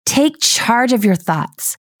Take charge of your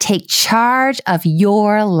thoughts. Take charge of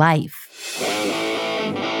your life.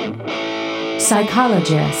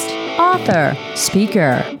 Psychologist, author,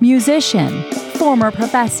 speaker, musician, former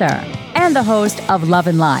professor, and the host of Love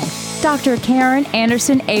and Life, Dr. Karen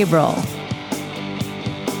Anderson Averill.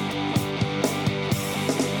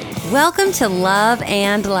 Welcome to Love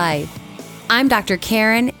and Life. I'm Dr.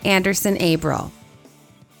 Karen Anderson Averill.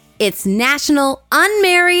 It's National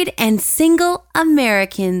Unmarried and Single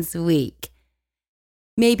Americans Week.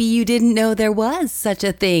 Maybe you didn't know there was such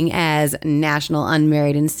a thing as National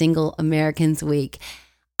Unmarried and Single Americans Week.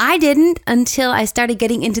 I didn't until I started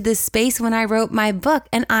getting into this space when I wrote my book,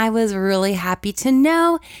 and I was really happy to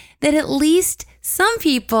know that at least some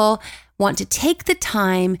people want to take the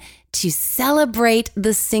time to celebrate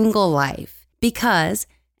the single life because,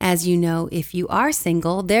 as you know, if you are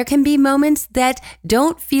single, there can be moments that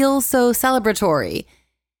don't feel so celebratory.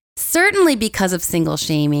 Certainly because of single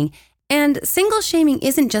shaming. And single shaming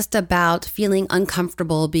isn't just about feeling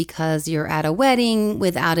uncomfortable because you're at a wedding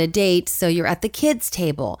without a date, so you're at the kids'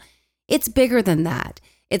 table. It's bigger than that.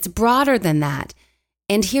 It's broader than that.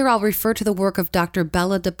 And here I'll refer to the work of Dr.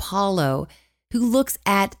 Bella DePaulo, who looks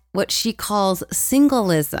at what she calls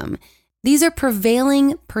singleism. These are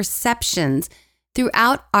prevailing perceptions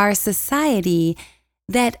throughout our society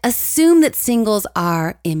that assume that singles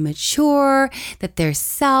are immature, that they're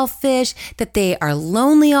selfish, that they are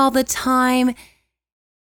lonely all the time.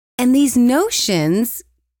 And these notions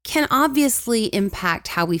can obviously impact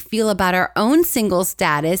how we feel about our own single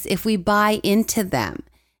status if we buy into them.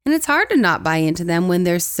 And it's hard to not buy into them when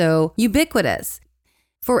they're so ubiquitous.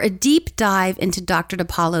 For a deep dive into Dr.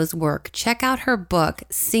 DePaulo's work, check out her book,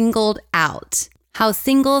 Singled Out: How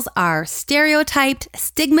Singles Are Stereotyped,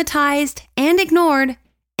 Stigmatized, and Ignored,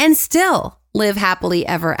 and Still Live Happily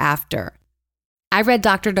Ever After. I read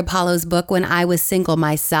Dr. DePaulo's book when I was single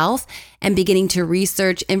myself and beginning to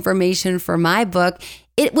research information for my book.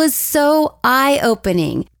 It was so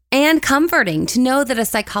eye-opening and comforting to know that a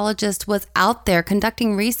psychologist was out there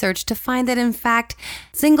conducting research to find that, in fact,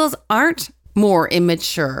 singles aren't more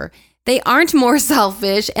immature, they aren't more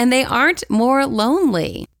selfish, and they aren't more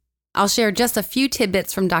lonely. I'll share just a few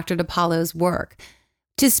tidbits from Dr. DePaulo's work.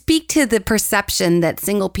 To speak to the perception that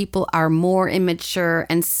single people are more immature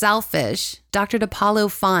and selfish, Dr.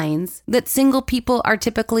 DePaulo finds that single people are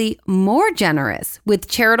typically more generous with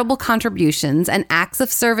charitable contributions and acts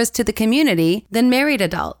of service to the community than married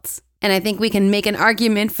adults. And I think we can make an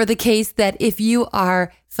argument for the case that if you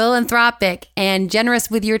are philanthropic and generous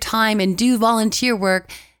with your time and do volunteer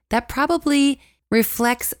work, that probably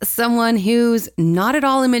reflects someone who's not at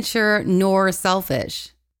all immature nor selfish.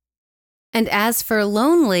 And as for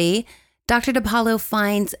lonely, Dr. DePaulo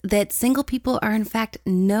finds that single people are in fact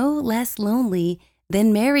no less lonely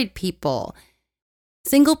than married people.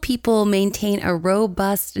 Single people maintain a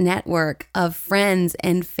robust network of friends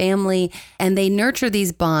and family, and they nurture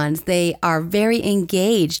these bonds. They are very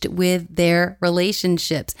engaged with their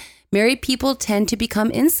relationships. Married people tend to become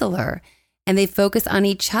insular, and they focus on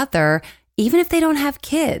each other even if they don't have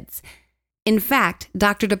kids. In fact,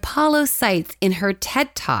 Dr. DePaulo cites in her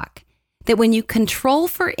TED Talk that when you control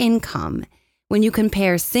for income, when you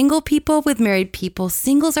compare single people with married people,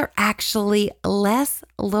 singles are actually less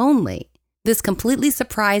lonely. This completely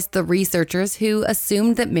surprised the researchers who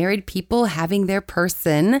assumed that married people having their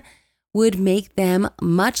person would make them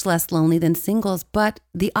much less lonely than singles, but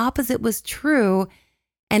the opposite was true.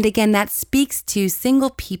 And again, that speaks to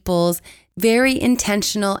single people's very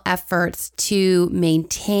intentional efforts to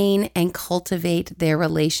maintain and cultivate their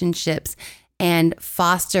relationships and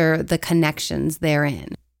foster the connections therein.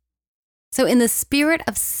 So in the spirit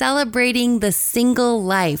of celebrating the single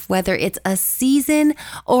life, whether it's a season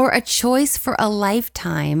or a choice for a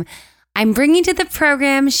lifetime, I'm bringing to the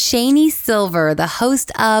program Shani Silver, the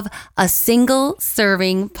host of A Single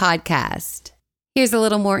Serving Podcast. Here's a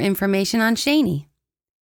little more information on Shani.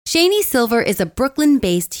 Shani Silver is a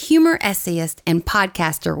Brooklyn-based humor essayist and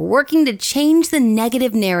podcaster working to change the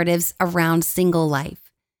negative narratives around single life.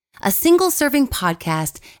 A Single Serving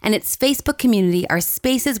Podcast and its Facebook community are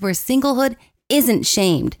spaces where singlehood isn't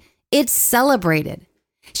shamed, it's celebrated.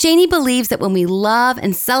 Shani believes that when we love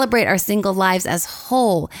and celebrate our single lives as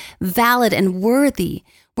whole, valid, and worthy,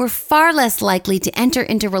 we're far less likely to enter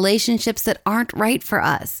into relationships that aren't right for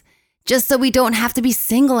us, just so we don't have to be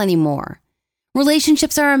single anymore.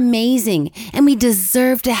 Relationships are amazing, and we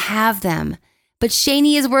deserve to have them. But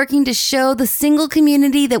Shani is working to show the single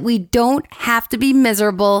community that we don't have to be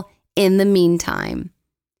miserable in the meantime.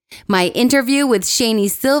 My interview with Shani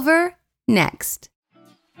Silver, next.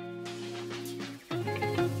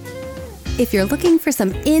 If you're looking for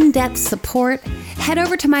some in-depth support, head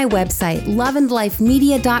over to my website,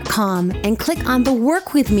 loveandlifemedia.com, and click on the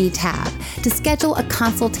Work With Me tab to schedule a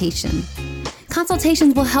consultation.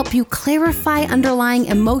 Consultations will help you clarify underlying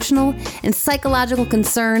emotional and psychological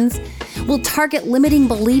concerns. We'll target limiting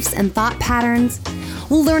beliefs and thought patterns.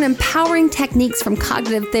 We'll learn empowering techniques from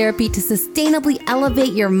cognitive therapy to sustainably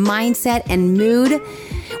elevate your mindset and mood.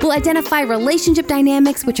 We'll identify relationship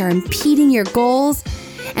dynamics which are impeding your goals.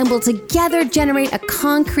 And we'll together generate a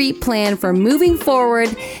concrete plan for moving forward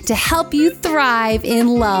to help you thrive in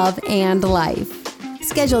love and life.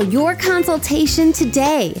 Schedule your consultation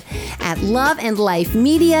today at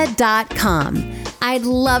loveandlifemedia.com. I'd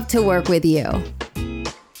love to work with you.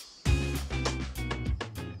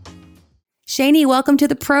 Shani, welcome to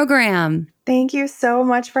the program. Thank you so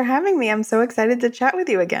much for having me. I'm so excited to chat with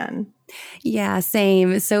you again. Yeah,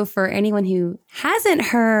 same. So for anyone who hasn't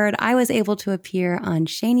heard, I was able to appear on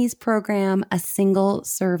Shani's program, A Single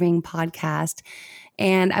Serving Podcast.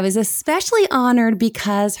 And I was especially honored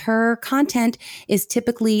because her content is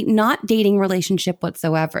typically not dating relationship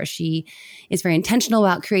whatsoever. She is very intentional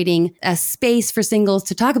about creating a space for singles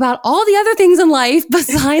to talk about all the other things in life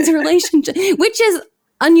besides relationship, which is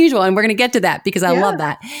unusual. And we're going to get to that because I love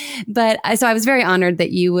that. But so I was very honored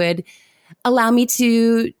that you would allow me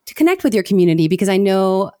to connect with your community, because I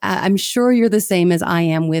know, I'm sure you're the same as I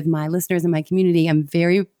am with my listeners in my community. I'm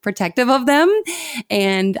very protective of them,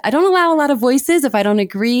 and I don't allow a lot of voices if I don't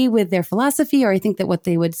agree with their philosophy, or I think that what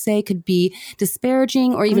they would say could be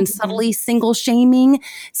disparaging or even subtly single shaming.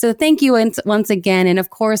 So thank you once again. And of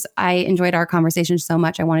course, I enjoyed our conversation so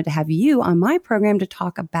much. I wanted to have you on my program to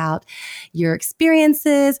talk about your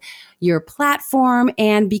experiences, your platform,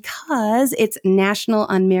 and because it's National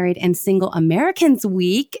Unmarried and Single Americans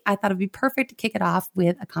Week, I thought it'd be perfect to kick it off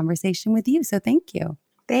with a conversation with you. So thank you.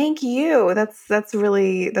 Thank you. That's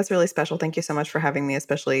really special. Thank you so much for having me,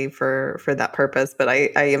 especially for that purpose. But I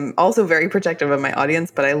am also very protective of my audience,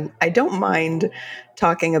 but I don't mind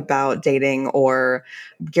talking about dating or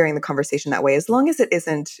gearing the conversation that way, as long as it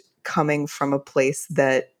isn't coming from a place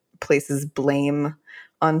that places blame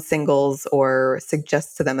on singles or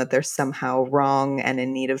suggests to them that they're somehow wrong and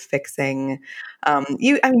in need of fixing.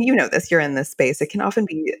 You know this, you're in this space. It can often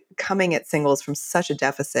be coming at singles from such a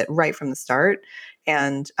deficit right from the start.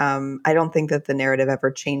 And I don't think that the narrative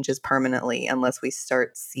ever changes permanently unless we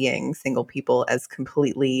start seeing single people as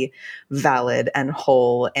completely valid and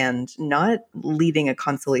whole and not leading a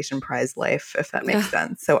consolation prize life, if that makes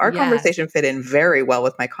sense. So our conversation fit in very well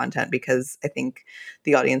with my content because I think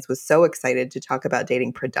the audience was so excited to talk about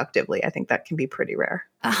dating productively. I think that can be pretty rare.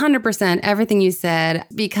 100%, everything you said,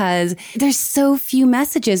 because there's so few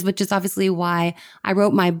messages, which is obviously why I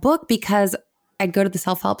wrote my book, because I'd go to the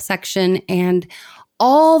self-help section and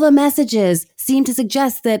all the messages seem to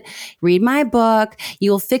suggest that read my book,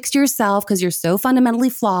 you'll fix yourself because you're so fundamentally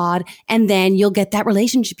flawed, and then you'll get that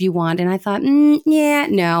relationship you want. And I thought,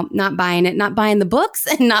 no, not buying it, not buying the books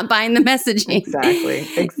and not buying the messaging. Exactly.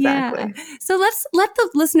 Yeah. So let's let the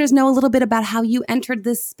listeners know a little bit about how you entered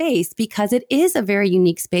this space, because it is a very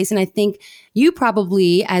unique space. And I think you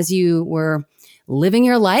probably, as you were living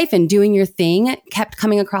your life and doing your thing, kept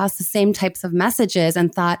coming across the same types of messages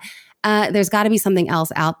and thought, there's got to be something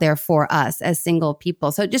else out there for us as single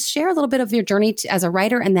people. So just share a little bit of your journey as a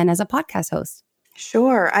writer and then as a podcast host.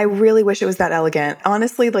 Sure. I really wish it was that elegant.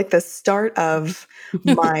 Honestly, like the start of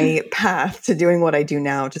my path to doing what I do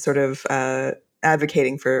now, to sort of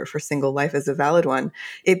advocating for single life as a valid one,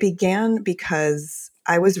 it began because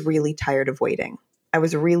I was really tired of waiting. I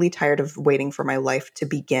was really tired of waiting for my life to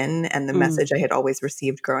begin. And the message I had always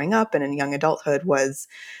received growing up and in young adulthood was,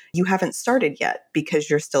 you haven't started yet because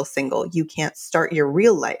you're still single. You can't start your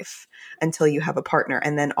real life until you have a partner.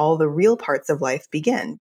 And then all the real parts of life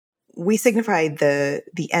begin. We signify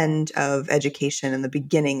the end of education and the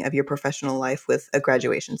beginning of your professional life with a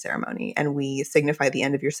graduation ceremony. And we signify the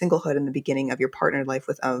end of your singlehood and the beginning of your partnered life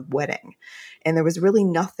with a wedding. And there was really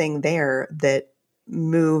nothing there that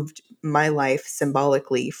moved my life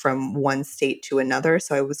symbolically from one state to another.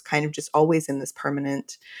 So I was kind of just always in this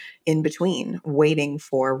permanent in between, waiting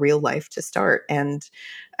for real life to start. And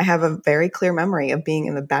I have a very clear memory of being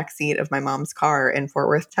in the backseat of my mom's car in Fort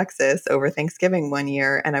Worth, Texas over Thanksgiving one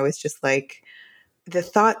year. And I was just like, the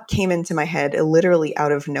thought came into my head literally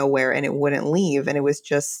out of nowhere and it wouldn't leave. And it was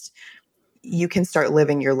just, you can start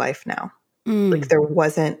living your life now. Like there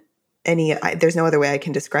wasn't there's no other way I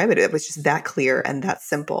can describe it. It was just that clear and that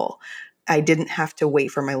simple. I didn't have to wait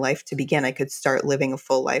for my life to begin. I could start living a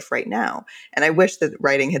full life right now. And I wish that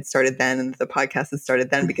writing had started then and the podcast had started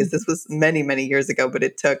then, because this was many, many years ago, but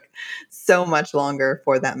it took so much longer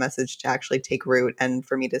for that message to actually take root and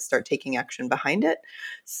for me to start taking action behind it.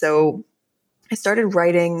 So I started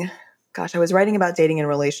writing. Gosh, I was writing about dating and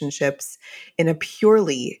relationships in a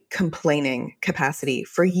purely complaining capacity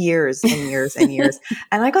for years and years and years.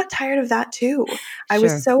 And I got tired of that too. I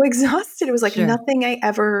was so exhausted. It was like nothing I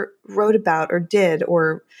ever wrote about or did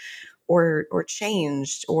or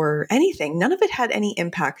changed or anything. None of it had any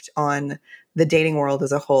impact on the dating world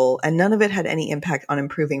as a whole. And none of it had any impact on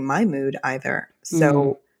improving my mood either.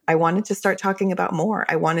 So I wanted to start talking about more.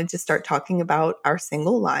 I wanted to start talking about our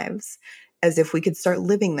single lives as if we could start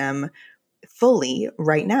living them fully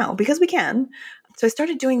right now, because we can. So I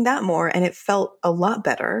started doing that more and it felt a lot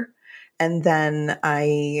better. And then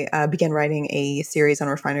I began writing a series on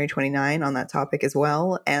Refinery 29 on that topic as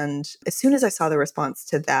well. And as soon as I saw the response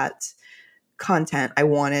to that content, I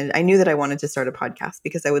knew that I wanted to start a podcast,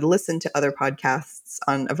 because I would listen to other podcasts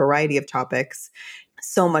on a variety of topics.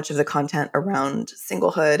 So much of the content around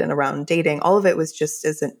singlehood and around dating, all of it was just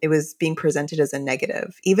it was being presented as a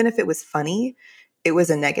negative. Even if it was funny, it was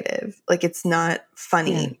a negative. Like, it's not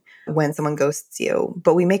funny when someone ghosts you,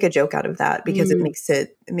 but we make a joke out of that because it makes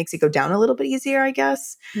it go down a little bit easier, I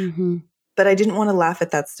guess. But I didn't want to laugh at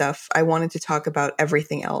that stuff. I wanted to talk about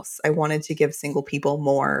everything else. I wanted to give single people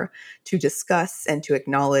more to discuss and to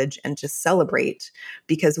acknowledge and to celebrate,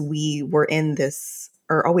 because we were in this,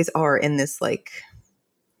 or always are in this, like,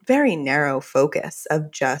 very narrow focus of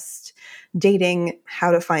just dating, how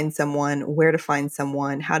to find someone, where to find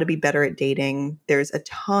someone, how to be better at dating. There's a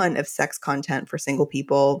ton of sex content for single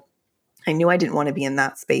people. I knew I didn't want to be in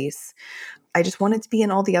that space. I just wanted to be in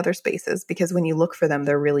all the other spaces, because when you look for them,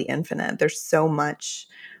 they're really infinite. There's so much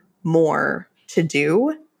more to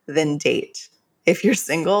do than date if you're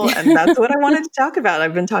single. And that's what I wanted to talk about.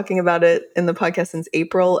 I've been talking about it in the podcast since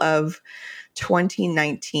April of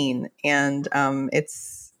 2019. And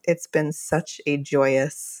it's been such a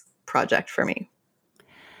joyous project for me.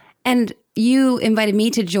 And you invited me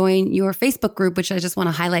to join your Facebook group, which I just want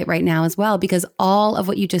to highlight right now as well, because all of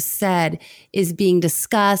what you just said is being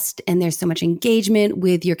discussed and there's so much engagement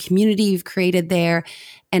with your community you've created there.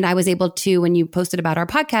 And I was able to, when you posted about our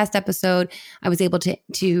podcast episode, I was able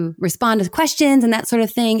to respond to questions and that sort of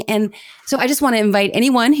thing. And so I just want to invite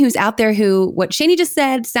anyone who's out there who, what Shani just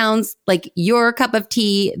said sounds like your cup of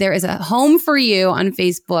tea. There is a home for you on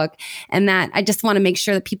Facebook. And that I just want to make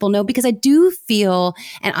sure that people know, because I do feel,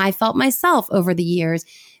 and I felt myself over the years,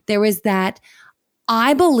 there was that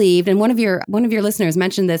I believed, and one of your listeners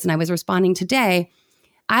mentioned this, and I was responding today,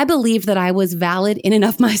 I believed that I was valid in and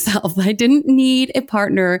of myself. I didn't need a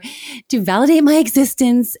partner to validate my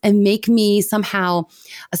existence and make me somehow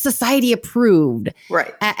a society approved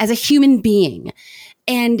as a human being.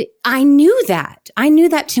 And I knew that. I knew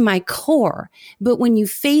that to my core. But when you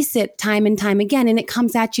face it time and time again, and it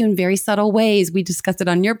comes at you in very subtle ways, we discussed it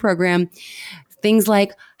on your program, things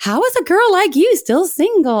like, how is a girl like you still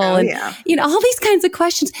single? All these kinds of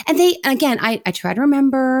questions. And I try to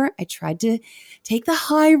remember, I tried to take the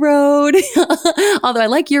high road. Although I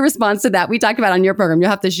like your response to that. We talked about it on your program. You'll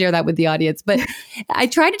have to share that with the audience. But I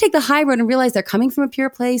tried to take the high road and realize they're coming from a pure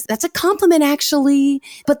place. That's a compliment, actually.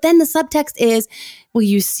 But then the subtext is, well,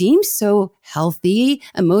 you seem so healthy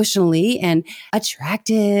emotionally and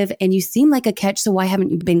attractive, and you seem like a catch, so why haven't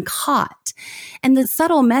you been caught? And the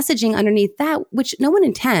subtle messaging underneath that, which no one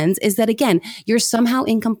intends, is that, again, you're somehow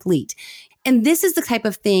incomplete. And this is the type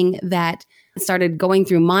of thing that started going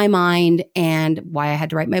through my mind and why I had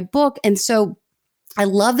to write my book. And so I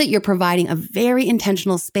love that you're providing a very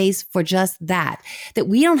intentional space for just that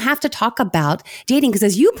we don't have to talk about dating. Because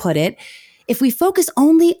as you put it, if we focus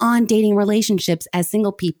only on dating relationships as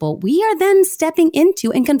single people, we are then stepping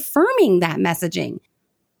into and confirming that messaging.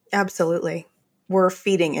 Absolutely. We're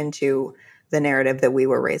feeding into the narrative that we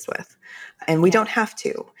were raised with. And we don't have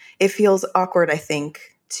to. It feels awkward, I think,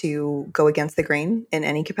 to go against the grain in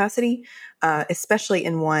any capacity, especially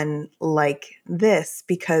in one like this,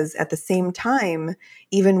 because at the same time,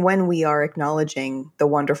 even when we are acknowledging the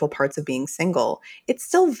wonderful parts of being single, it's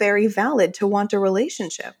still very valid to want a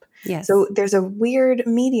relationship. Yes. So there's a weird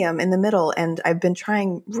medium in the middle, and I've been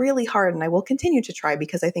trying really hard, and I will continue to try,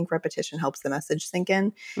 because I think repetition helps the message sink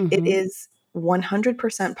in. Mm-hmm. It is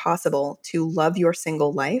 100% possible to love your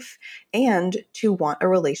single life and to want a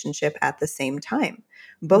relationship at the same time.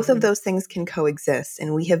 Both of those things can coexist.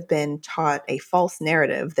 And we have been taught a false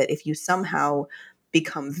narrative that if you somehow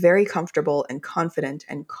become very comfortable and confident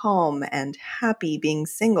and calm and happy being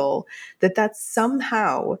single, that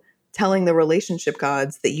somehow telling the relationship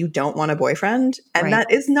gods that you don't want a boyfriend. And Right.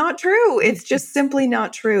 that is not true. It's just simply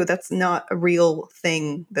not true. That's not a real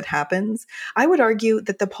thing that happens. I would argue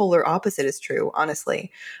that the polar opposite is true, honestly.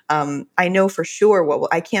 I know for sure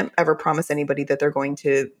I can't ever promise anybody that they're going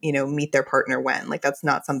to, meet their partner when. Like, that's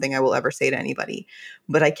not something I will ever say to anybody.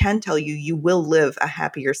 But I can tell you, you will live a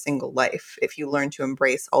happier single life if you learn to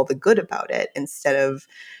embrace all the good about it instead of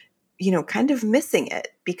kind of missing it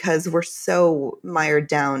because we're so mired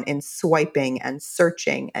down in swiping and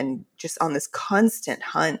searching and just on this constant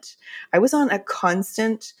hunt. I was on a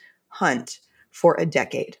constant hunt for a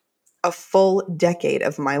decade. A full decade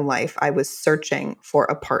of my life, I was searching for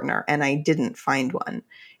a partner and I didn't find one.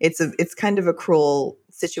 It's kind of a cruel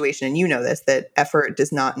situation. And you know this, that effort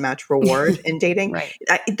does not match reward in dating. Right.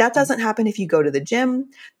 That doesn't happen if you go to the gym.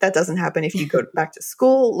 That doesn't happen if you go back to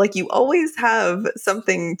school. Like, you always have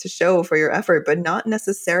something to show for your effort, but not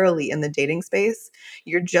necessarily in the dating space.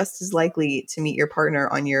 You're just as likely to meet your partner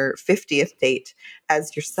on your 50th date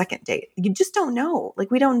as your second date. You just don't know. Like,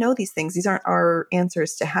 we don't know these things. These aren't our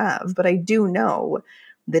answers to have. But I do know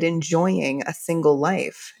that enjoying a single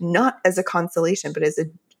life, not as a consolation, but as a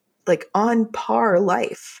on par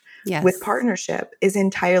life Yes. with partnership is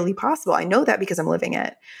entirely possible. I know that because I'm living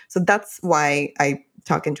it. So that's why I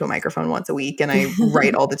talk into a microphone once a week and I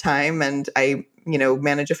write all the time. And I,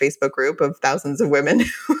 manage a Facebook group of thousands of women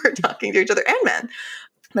who are talking to each other and men.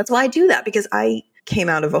 That's why I do that, because I came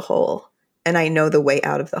out of a hole and I know the way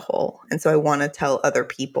out of the hole. And so I want to tell other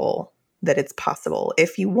people that it's possible.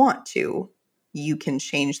 If you want to, you can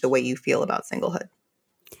change the way you feel about singlehood.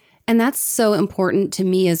 And that's so important to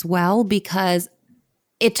me as well, because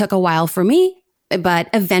it took a while for me, but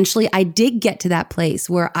eventually I did get to that place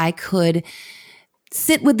where I could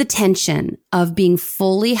sit with the tension of being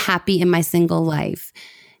fully happy in my single life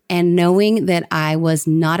and knowing that I was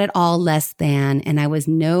not at all less than, and I was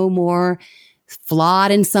no more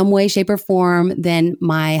flawed in some way, shape, or form than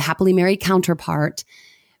my happily married counterpart,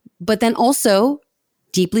 but then also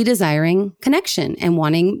deeply desiring connection and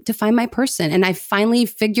wanting to find my person. And I finally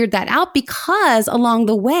figured that out because along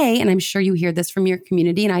the way, and I'm sure you hear this from your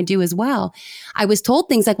community and I do as well, I was told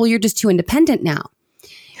things like, well, you're just too independent now.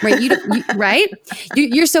 Right. Right.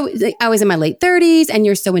 You're so, I was in my late 30s and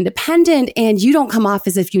you're so independent and you don't come off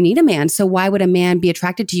as if you need a man. So why would a man be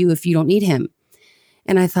attracted to you if you don't need him?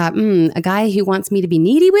 And I thought, a guy who wants me to be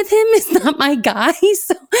needy with him is not my guy.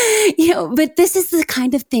 So, but this is the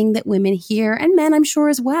kind of thing that women hear, and men, I'm sure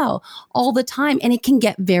as well, all the time. And it can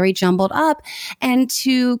get very jumbled up. And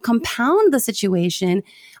to compound the situation,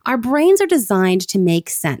 our brains are designed to make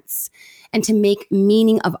sense and to make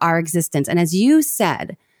meaning of our existence. And as you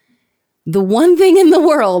said, the one thing in the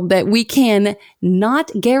world that we can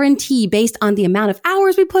not guarantee based on the amount of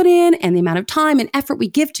hours we put in and the amount of time and effort we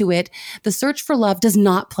give to it, the search for love does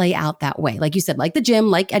not play out that way. Like you said, like the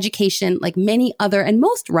gym, like education, like many other and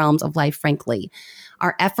most realms of life, frankly,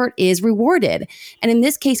 our effort is rewarded. And in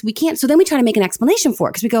this case, we can't. So then we try to make an explanation for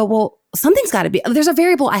it because we go, well, something's got to be, there's a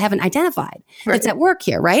variable I haven't identified that's at work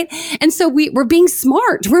here, right? And so we're being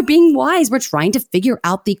smart, we're being wise, we're trying to figure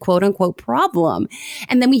out the quote unquote problem.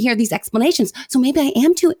 And then we hear these explanations. So maybe I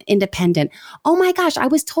am too independent. Oh my gosh, I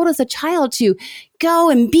was told as a child to go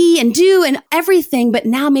and be and do and everything, but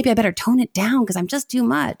now maybe I better tone it down because I'm just too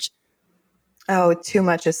much. Oh, too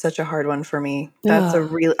much is such a hard one for me. That's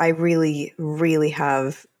I really, really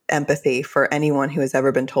have empathy for anyone who has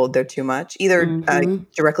ever been told they're too much, either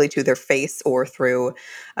directly to their face or through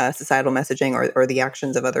societal messaging or the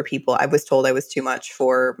actions of other people. I was told I was too much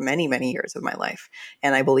for many, many years of my life,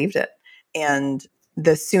 and I believed it. And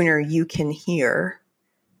the sooner you can hear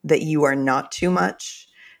that you are not too much,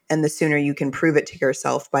 and the sooner you can prove it to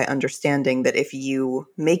yourself by understanding that if you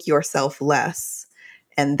make yourself less,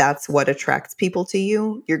 and that's what attracts people to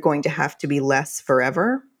you, you're going to have to be less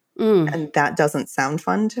forever. And that doesn't sound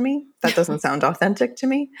fun to me. That doesn't sound authentic to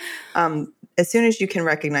me. As soon as you can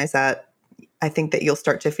recognize that, I think that you'll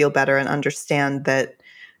start to feel better and understand that,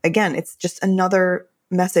 again, it's just another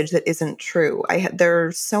message that isn't true. There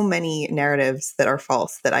are so many narratives that are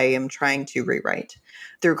false that I am trying to rewrite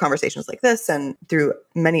through conversations like this and through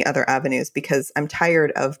many other avenues, because I'm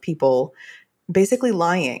tired of people basically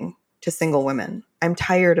lying to single women. I'm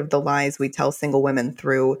tired of the lies we tell single women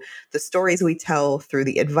through the stories we tell, through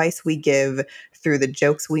the advice we give, through the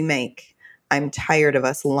jokes we make. I'm tired of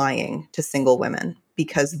us lying to single women,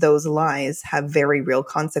 because those lies have very real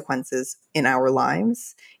consequences in our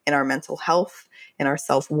lives, in our mental health, in our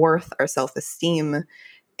self-worth, our self-esteem.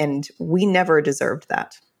 And we never deserved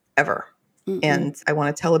that, ever. And I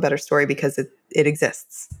want to tell a better story because it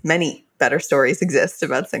exists. Many better stories exist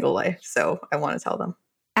about single life. So I want to tell them.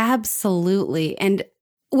 Absolutely. And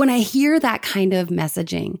when I hear that kind of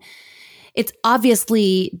messaging, it's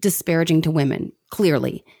obviously disparaging to women,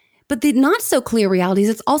 clearly. But the not so clear reality is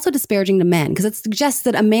it's also disparaging to men because it suggests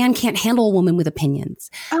that a man can't handle a woman with opinions.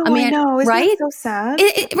 Oh, a man, I know. Isn't right? that so sad?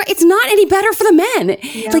 It's not any better for the men. Yeah.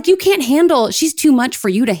 It's like you can't handle, she's too much for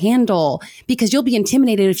you to handle because you'll be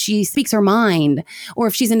intimidated if she speaks her mind or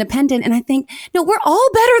if she's independent. And I think, no, we're all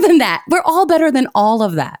better than that. We're all better than all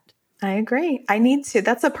of that. I agree.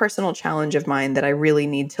 That's a personal challenge of mine that I really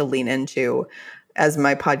need to lean into as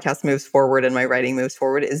my podcast moves forward and my writing moves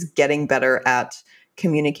forward, is getting better at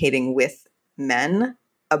communicating with men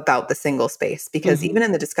about the single space. Because even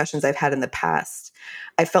in the discussions I've had in the past,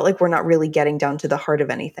 I felt like we're not really getting down to the heart of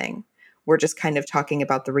anything. We're just kind of talking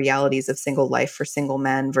about the realities of single life for single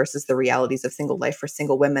men versus the realities of single life for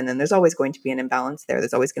single women. And there's always going to be an imbalance there.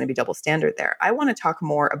 There's always going to be double standard there. I want to talk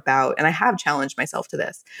more about, and I have challenged myself to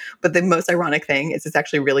this, but the most ironic thing is it's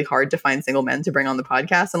actually really hard to find single men to bring on the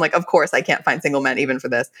podcast. I'm like, of course I can't find single men even for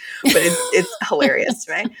this, but it's hilarious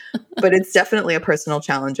to me. But it's definitely a personal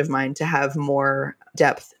challenge of mine to have more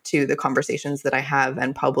depth to the conversations that I have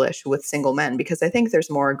and publish with single men, because I think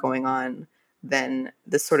there's more going on than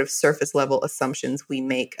the sort of surface level assumptions we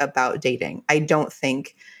make about dating. I don't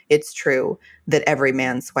think it's true that every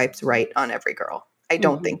man swipes right on every girl. I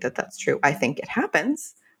don't think that that's true. I think it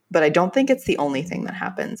happens, but I don't think it's the only thing that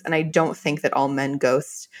happens. And I don't think that all men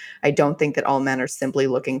ghost. I don't think that all men are simply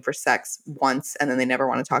looking for sex once and then they never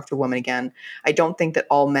want to talk to a woman again. I don't think that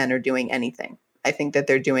all men are doing anything. I think that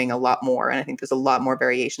they're doing a lot more. And I think there's a lot more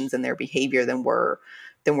variations in their behavior than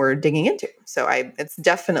we're digging into. So it's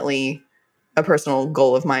definitely a personal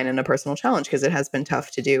goal of mine and a personal challenge because it has been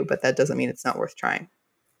tough to do, but that doesn't mean it's not worth trying.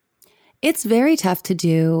 It's very tough to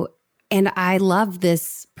do. And I love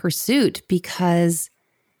this pursuit because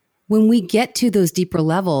when we get to those deeper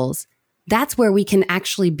levels, that's where we can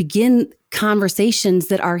actually begin conversations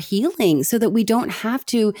that are healing so that we don't have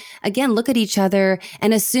to, again, look at each other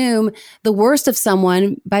and assume the worst of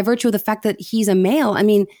someone by virtue of the fact that he's a male. I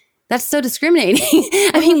mean, that's so discriminating.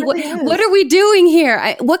 I mean, what are we doing here?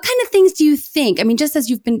 What kind of things do you think? I mean, just as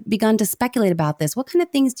you've begun to speculate about this, what kind of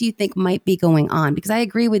things do you think might be going on? Because I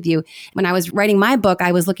agree with you. When I was writing my book,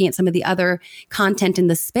 I was looking at some of the other content in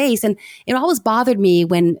the space. And it always bothered me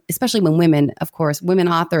especially when women, of course, women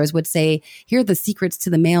authors would say, here are the secrets to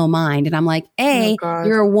the male mind. And I'm like, A,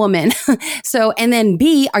 you're a woman. So, and then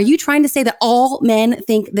B, are you trying to say that all men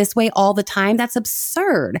think this way all the time? That's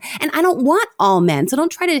absurd. And I don't want all men. So don't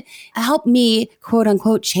try to help me, quote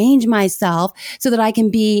unquote, change myself so that I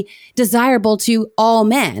can be desirable to all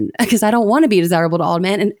men, because I don't want to be desirable to all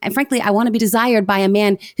men. And frankly, I want to be desired by a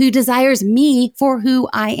man who desires me for who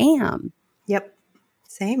I am. Yep.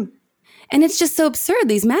 Same. And it's just so absurd,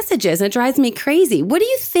 these messages, and it drives me crazy. What do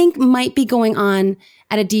you think might be going on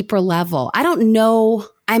at a deeper level? I don't know.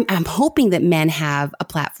 I'm hoping that men have a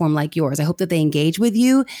platform like yours. I hope that they engage with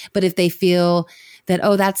you, but if they feel that,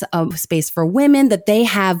 oh, that's a space for women, that they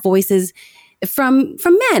have voices from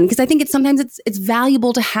men, because I think sometimes it's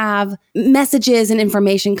valuable to have messages and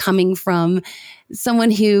information coming from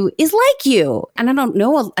someone who is like you. And I don't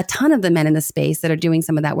know a ton of the men in the space that are doing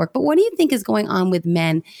some of that work, but what do you think is going on with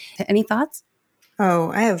men? Any thoughts?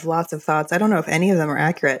 Oh, I have lots of thoughts. I don't know if any of them are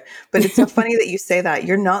accurate, but it's so funny that you say that.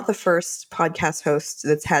 You're not the first podcast host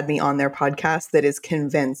that's had me on their podcast that is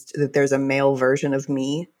convinced that there's a male version of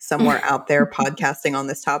me somewhere out there podcasting on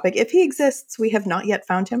this topic. If he exists, we have not yet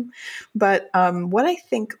found him. But what I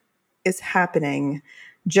think is happening,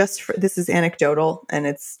 this is anecdotal and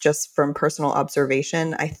it's just from personal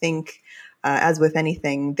observation. I think, as with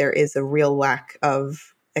anything, there is a real lack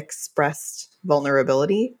of expressed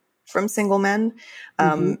vulnerability from single men.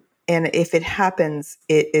 And if it happens,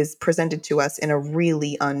 it is presented to us in a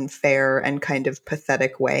really unfair and kind of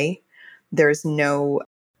pathetic way. It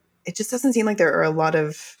just doesn't seem like there are a lot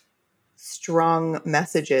of strong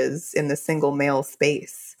messages in the single male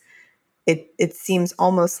space. It seems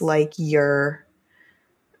almost like you're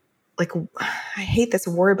like, I hate this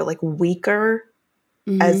word, but like weaker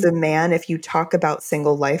as a man if you talk about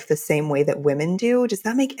single life the same way that women do. Does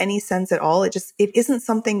that make any sense at all? It isn't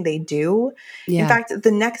something they do. Yeah. In fact,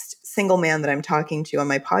 the next single man that I'm talking to on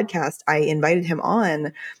my podcast, I invited him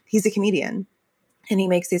on. He's a comedian and he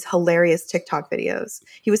makes these hilarious TikTok videos.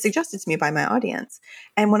 He was suggested to me by my audience.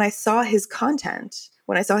 And when I saw his content,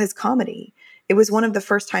 when I saw his comedy, it was one of the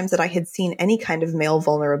first times that I had seen any kind of male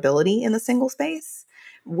vulnerability in the single space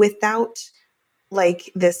without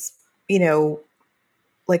like this,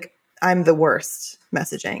 like I'm the worst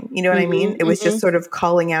messaging. You know what I mean? It was just sort of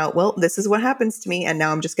calling out, well, this is what happens to me. And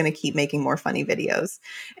now I'm just going to keep making more funny videos.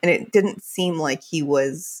 And it didn't seem like he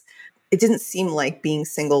was it didn't seem like being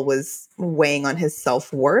single was weighing on his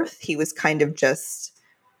self-worth. He was kind of just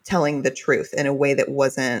telling the truth in a way that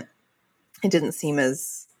it didn't seem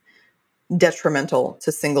as detrimental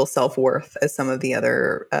to single self-worth as some of the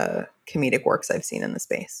other comedic works I've seen in the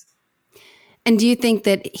space. And do you think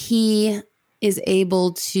that he is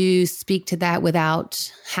able to speak to that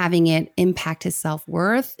without having it impact his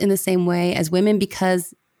self-worth in the same way as women?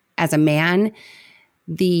 Because as a man,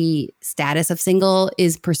 the status of single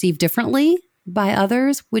is perceived differently by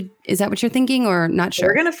others. Is that what you're thinking, or not sure?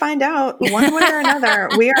 We're going to find out one way or another.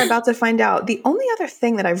 We are about to find out. The only other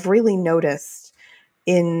thing that I've really noticed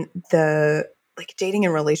in the like dating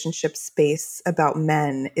and relationship space about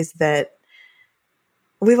men is that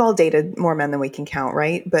we've all dated more men than we can count,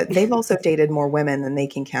 right? But they've also dated more women than they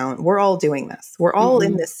can count. We're all doing this. We're all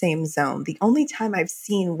in this same zone. The only time I've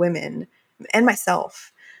seen women and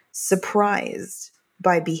myself surprised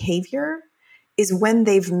by behavior is when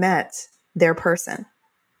they've met their person.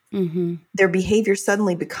 Their behavior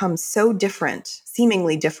suddenly becomes so different,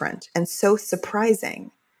 seemingly different, and so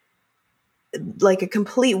surprising. Like a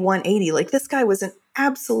complete 180. Like, this guy was an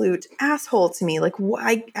absolute asshole to me. Like,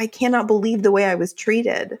 I cannot believe the way I was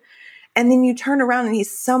treated. And then you turn around and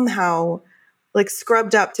he's somehow like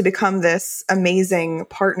scrubbed up to become this amazing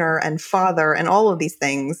partner and father and all of these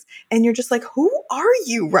things. And you're just like, who are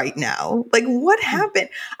you right now? Like, what happened?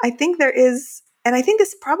 I think there is, and I think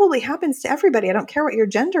this probably happens to everybody. I don't care what your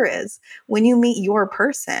gender is. When you meet your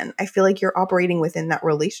person, I feel like you're operating within that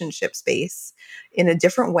relationship space in a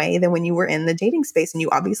different way than when you were in the dating space and you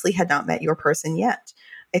obviously had not met your person yet.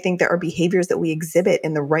 I think there are behaviors that we exhibit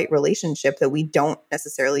in the right relationship that we don't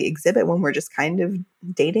necessarily exhibit when we're just kind of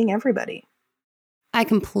dating everybody. I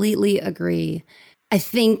completely agree. I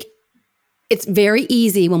think it's very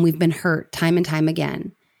easy when we've been hurt time and time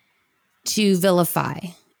again to vilify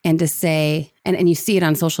and to say, and you see it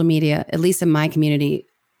on social media, at least in my community,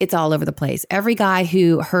 it's all over the place. Every guy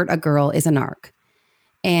who hurt a girl is a narc.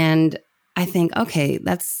 And I think, okay,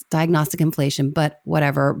 that's diagnostic inflation, but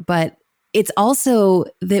whatever. But it's also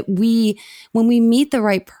that when we meet the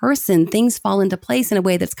right person, things fall into place in a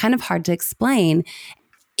way that's kind of hard to explain.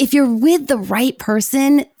 If you're with the right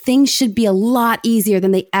person, things should be a lot easier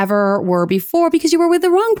than they ever were before because you were with the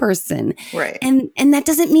wrong person. Right. And that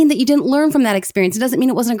doesn't mean that you didn't learn from that experience. It doesn't mean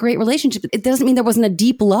it wasn't a great relationship. It doesn't mean there wasn't a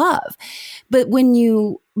deep love. But when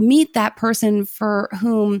you meet that person for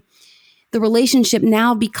whom the relationship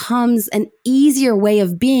now becomes an easier way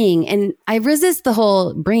of being. And I resist the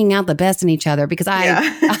whole bringing out the best in each other because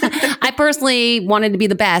I personally wanted to be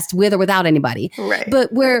the best with or without anybody. Right.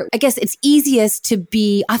 But where I guess it's easiest to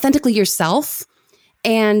be authentically yourself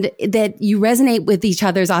and that you resonate with each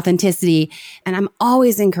other's authenticity. And I'm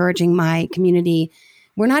always encouraging my community.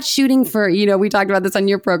 We're not shooting for, we talked about this on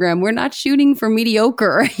your program. We're not shooting for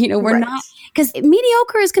mediocre. We're not. Because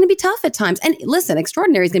mediocre is going to be tough at times. And listen,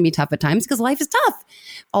 extraordinary is going to be tough at times because life is tough.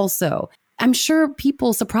 Also, I'm sure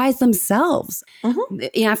people surprise themselves.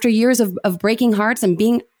 After years of breaking hearts and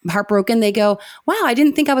being heartbroken, they go, wow, I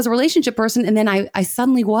didn't think I was a relationship person. And then I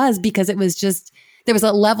suddenly was because it was just, there was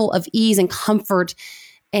a level of ease and comfort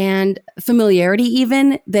and familiarity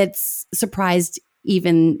even that's surprised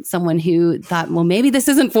even someone who thought, well, maybe this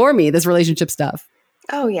isn't for me, this relationship stuff.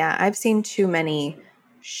 Oh, yeah. I've seen too many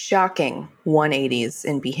shocking 180s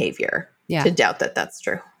in behavior to doubt that that's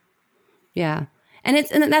true. Yeah. And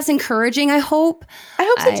that's encouraging, I hope. I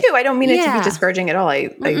hope so too. I don't mean it to be discouraging at all.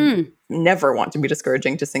 I never want to be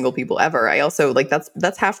discouraging to single people ever. I also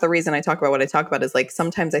that's half the reason I talk about what I talk about is like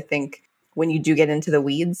sometimes I think when you do get into the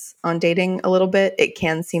weeds on dating a little bit, it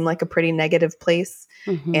can seem like a pretty negative place.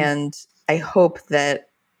 And I hope that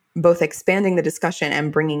both expanding the discussion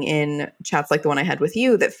and bringing in chats like the one I had with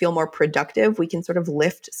you that feel more productive, we can sort of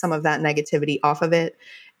lift some of that negativity off of it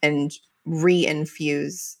and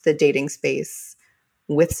re-infuse the dating space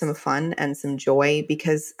with some fun and some joy,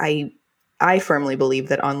 because I firmly believe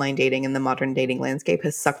that online dating in the modern dating landscape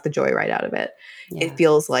has sucked the joy right out of it. Yeah. It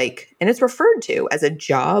feels like, and it's referred to as a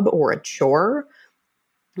job or a chore.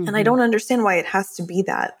 And I don't understand why it has to be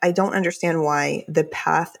that. I don't understand why the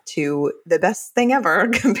path to the best thing ever,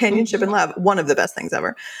 companionship and love, one of the best things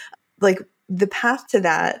ever, like the path to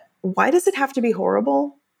that, why does it have to be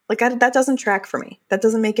horrible? Like that doesn't track for me. That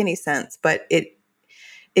doesn't make any sense, but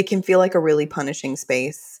it can feel like a really punishing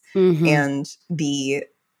space. And the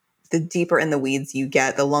deeper in the weeds you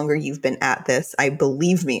get, the longer you've been at this, I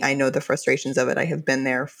know the frustrations of it. I have been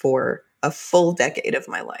there for a full decade of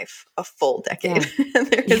my life, a full decade.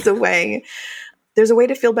 Yeah. There's a way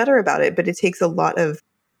to feel better about it, but it takes a lot of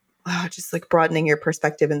just like broadening your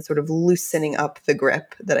perspective and sort of loosening up the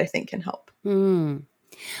grip that I think can help.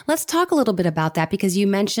 Let's talk a little bit about that, because you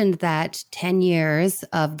mentioned that 10 years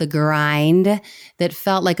of the grind that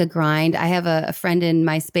felt like a grind. I have a friend in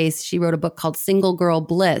my space. She wrote a book called Single Girl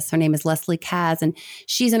Bliss. Her name is Leslie Kaz, and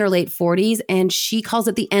she's in her late 40s, and she calls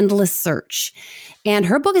it the endless search. And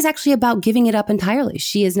her book is actually about giving it up entirely.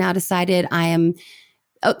 She has now decided, I am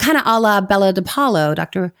kind of a la Bella DePaulo,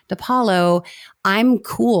 Dr. DePaulo. I'm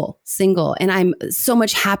cool, single, and I'm so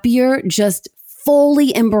much happier just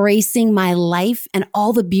fully embracing my life and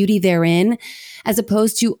all the beauty therein, as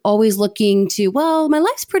opposed to always looking to, well, my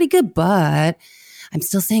life's pretty good, but I'm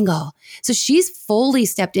still single. So she's fully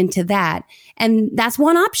stepped into that. And that's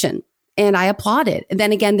one option. And I applaud it. And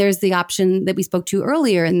then again, there's the option that we spoke to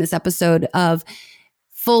earlier in this episode of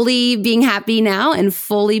fully being happy now and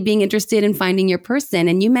fully being interested in finding your person.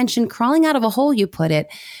 And you mentioned crawling out of a hole, you put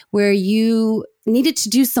it, where you needed to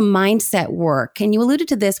do some mindset work. And you alluded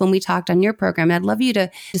to this when we talked on your program. I'd love you to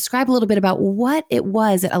describe a little bit about what it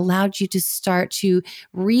was that allowed you to start to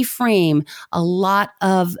reframe a lot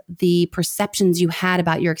of the perceptions you had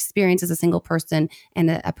about your experience as a single person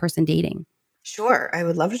and a person dating. Sure. I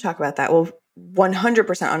would love to talk about that. Well,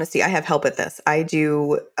 100% honesty, I have help with this. I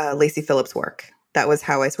do Lacy Phillips work. That was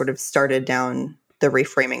how I sort of started down the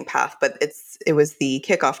reframing path, but it was the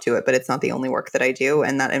kickoff to it, but it's not the only work that I do.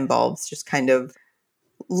 And that involves just kind of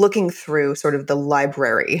looking through sort of the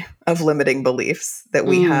library of limiting beliefs that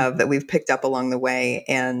we have, that we've picked up along the way,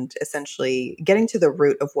 and essentially getting to the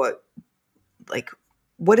root of what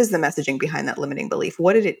is the messaging behind that limiting belief?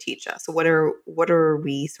 What did it teach us?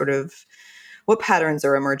 What patterns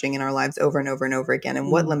are emerging in our lives over and over and over again?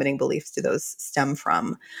 And what limiting beliefs do those stem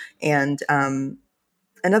from? And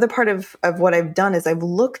another part of what I've done is I've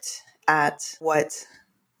looked at what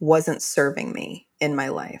wasn't serving me in my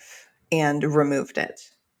life and removed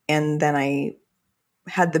it. And then I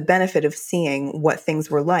had the benefit of seeing what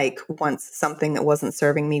things were like once something that wasn't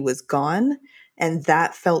serving me was gone. And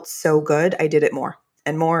that felt so good. I did it more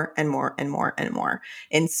and more and more and more and more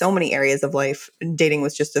in so many areas of life. Dating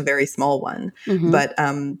was just a very small one. Mm-hmm. But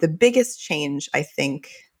the biggest change, I think,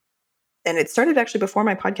 and it started actually before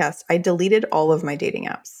my podcast, I deleted all of my dating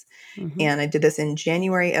apps. Mm-hmm. And I did this in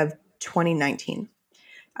January of 2019.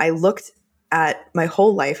 I looked at my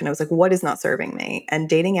whole life and I was like, what is not serving me? And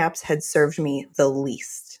dating apps had served me the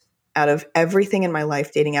least. Out of everything in my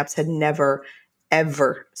life, dating apps had never,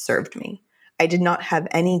 ever served me. I did not have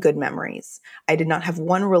any good memories. I did not have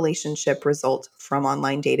one relationship result from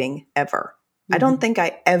online dating ever. Mm-hmm. I don't think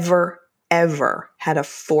I ever had a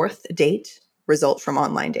fourth date result from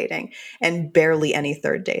online dating, and barely any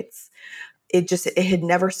third dates. It had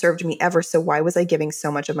never served me ever. So why was I giving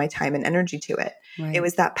so much of my time and energy to it? Right. It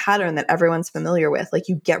was that pattern that everyone's familiar with. Like,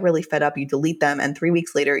 you get really fed up, you delete them, and 3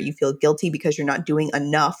 weeks later you feel guilty because you're not doing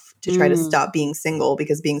enough to try to stop being single,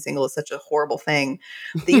 because being single is such a horrible thing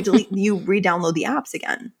that you re-download the apps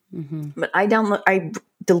again. Mm-hmm. But I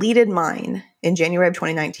deleted mine in January of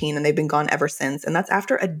 2019, and they've been gone ever since. And that's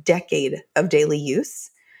after a decade of daily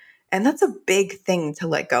use. And that's a big thing to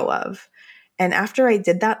let go of. And after I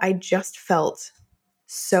did that, I just felt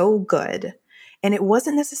so good. And it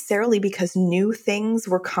wasn't necessarily because new things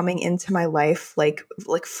were coming into my life, like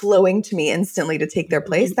flowing to me instantly to take their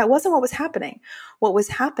place. That wasn't what was happening. What was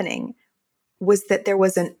happening was that there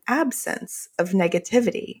was an absence of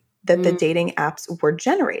negativity that the dating apps were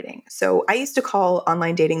generating. So I used to call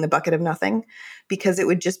online dating the bucket of nothing, because it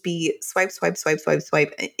would just be swipe, swipe, swipe, swipe,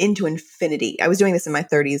 swipe into infinity. I was doing this in my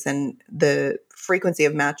 30s, and the frequency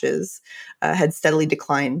of matches had steadily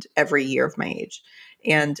declined every year of my age.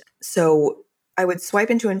 And so I would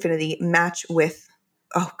swipe into infinity, match with,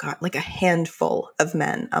 like a handful of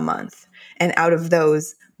men a month. And out of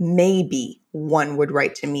those, maybe one would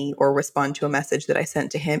write to me or respond to a message that I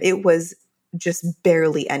sent to him. It was just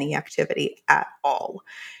barely any activity at all.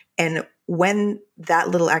 And when that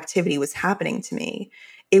little activity was happening to me,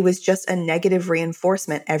 it was just a negative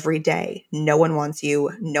reinforcement every day. No one wants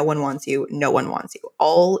you. No one wants you. No one wants you.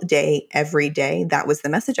 All day, every day. That was the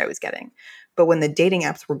message I was getting. But when the dating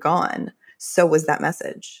apps were gone, so was that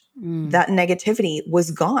message. That negativity was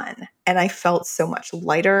gone. And I felt so much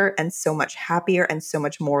lighter and so much happier and so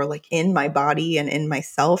much more like in my body and in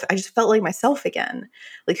myself. I just felt like myself again.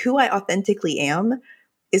 Like, who I authentically am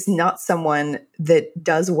is not someone that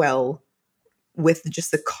does well with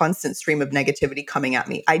just a constant stream of negativity coming at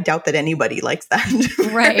me. I doubt that anybody likes that.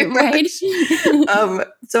 Right.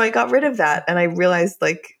 So I got rid of that, and I realized,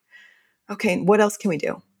 like, okay, what else can we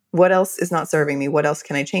do? What else is not serving me? What else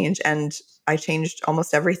can I change? And I changed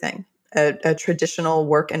almost everything. A traditional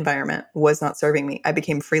work environment was not serving me. I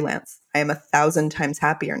became freelance. I am 1,000 times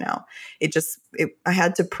happier now. I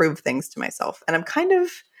had to prove things to myself. And I'm kind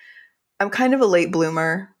of I'm kind of a late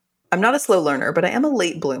bloomer. I'm not a slow learner, but I am a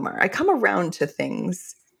late bloomer. I come around to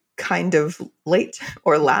things kind of late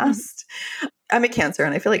or last. I'm a Cancer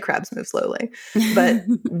and I feel like crabs move slowly. But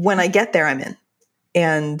when I get there, I'm in.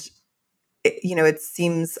 And it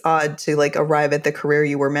seems odd to like arrive at the career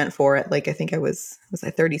you were meant for at like, I think was I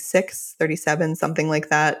 36, 37, something like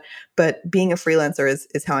that. But being a freelancer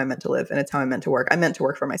is how I meant to live, and it's how I meant to work. I meant to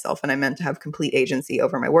work for myself, and I meant to have complete agency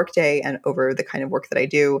over my workday and over the kind of work that I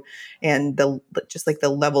do, and just like the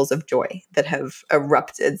levels of joy that have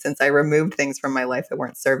erupted since I removed things from my life that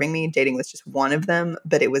weren't serving me. Dating was just one of them,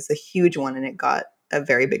 but it was a huge one, and it got a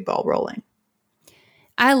very big ball rolling.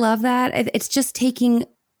 I love that.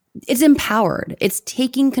 It's empowered. It's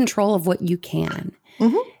taking control of what you can.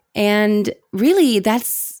 Mm-hmm. And really,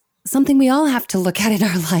 that's something we all have to look at in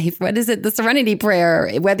our life. What is it? The serenity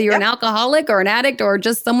prayer, whether you're an alcoholic or an addict or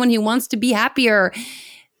just someone who wants to be happier.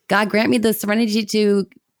 God grant me the serenity to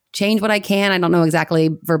change what I can. I don't know exactly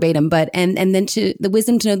verbatim, but and then to the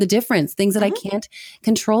wisdom to know the difference. Things that I can't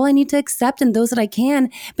control, I need to accept, and those that I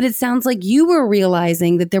can. But it sounds like you were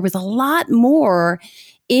realizing that there was a lot more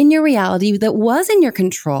in your reality that was in your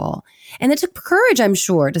control. And it took courage, I'm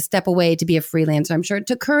sure, to step away to be a freelancer. I'm sure it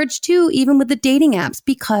took courage too, even with the dating apps,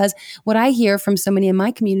 because what I hear from so many in my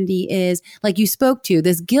community is, like you spoke to,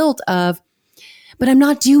 this guilt of, but I'm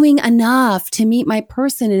not doing enough to meet my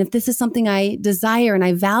person. And if this is something I desire and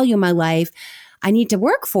I value in my life, I need to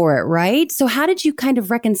work for it, right? So how did you kind of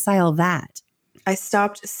reconcile that? I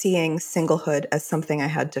stopped seeing singlehood as something I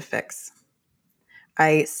had to fix.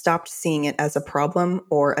 I stopped seeing it as a problem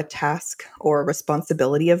or a task or a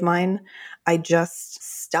responsibility of mine. I just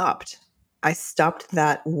stopped. I stopped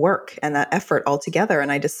that work and that effort altogether.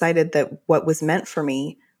 And I decided that what was meant for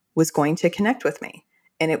me was going to connect with me.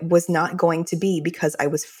 And it was not going to be because I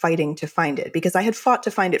was fighting to find it, because I had fought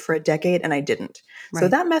to find it for a decade and I didn't. Right. So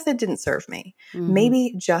that method didn't serve me. Mm-hmm.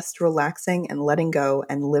 Maybe just relaxing and letting go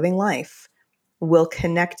and living life will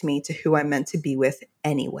connect me to who I'm meant to be with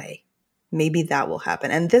anyway. Maybe that will happen.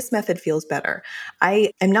 And this method feels better.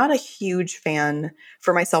 I am not a huge fan,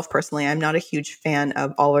 for myself personally, I'm not a huge fan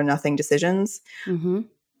of all or nothing decisions. Mm-hmm.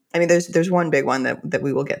 I mean, there's one big one that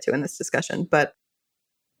we will get to in this discussion, but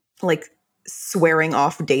like swearing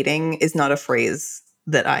off dating is not a phrase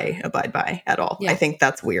that I abide by at all. Yeah. I think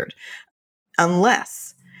that's weird.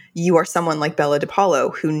 Unless you are someone like Bella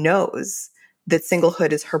DePaulo who knows that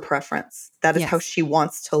singlehood is her preference. That is how she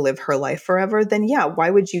wants to live her life forever. Then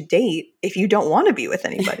why would you date if you don't want to be with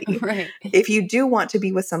anybody? Right. If you do want to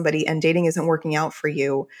be with somebody and dating isn't working out for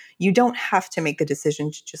you, you don't have to make the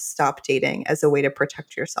decision to just stop dating as a way to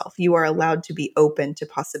protect yourself. You are allowed to be open to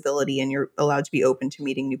possibility, and you're allowed to be open to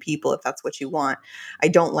meeting new people if that's what you want. I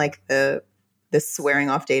don't like the swearing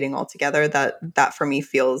off dating altogether. That for me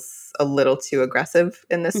feels a little too aggressive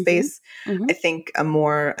in this space. Mm-hmm. I think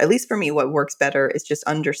at least for me, what works better is just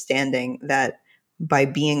understanding that by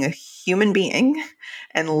being a human being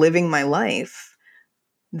and living my life,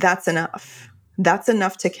 that's enough. That's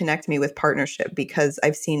enough to connect me with partnership, because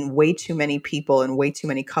I've seen way too many people and way too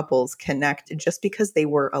many couples connect just because they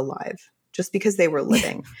were alive. Just because they were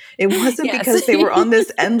living. It wasn't because they were on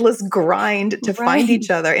this endless grind to find each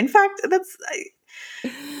other. In fact,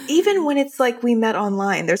 even when it's like we met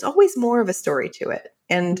online, there's always more of a story to it.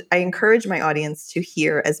 And I encourage my audience to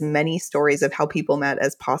hear as many stories of how people met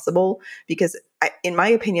as possible, because in my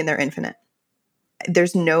opinion, they're infinite.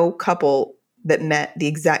 There's no couple that met the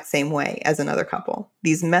exact same way as another couple.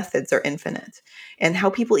 These methods are infinite. And how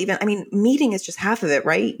people meeting is just half of it,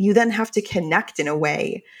 right? You then have to connect in a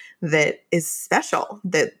way that is special,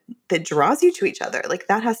 that draws you to each other. Like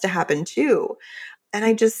that has to happen too. And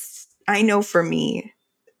I know for me,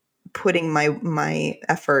 putting my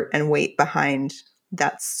effort and weight behind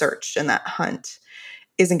that search and that hunt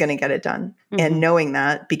isn't going to get it done. Mm-hmm. And knowing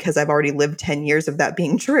that, because I've already lived 10 years of that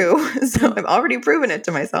being true, so I've already proven it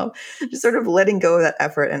to myself, just sort of letting go of that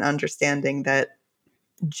effort and understanding that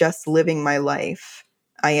just living my life,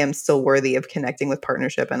 I am still worthy of connecting with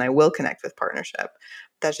partnership, and I will connect with partnership.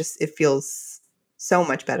 It feels so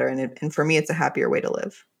much better. And for me, it's a happier way to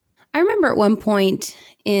live. I remember at one point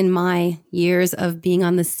in my years of being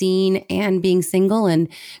on the scene and being single and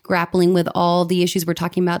grappling with all the issues we're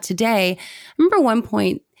talking about today, I remember at one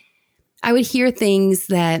point I would hear things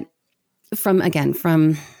that from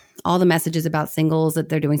all the messages about singles, that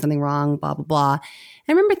they're doing something wrong, blah, blah, blah.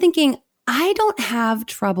 I remember thinking, I don't have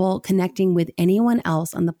trouble connecting with anyone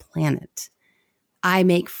else on the planet. I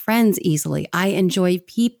make friends easily. I enjoy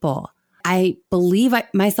people. I believe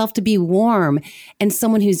myself to be warm and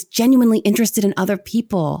someone who's genuinely interested in other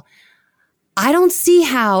people. I don't see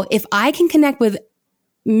how, if I can connect with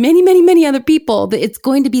many, many, many other people, that it's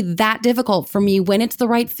going to be that difficult for me when it's the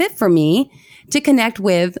right fit for me to connect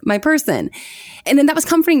with my person. And then that was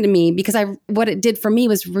comforting to me because what it did for me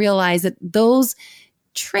was realize that those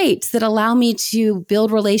traits that allow me to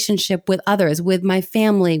build relationship with others, with my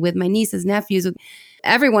family, with my nieces, nephews, with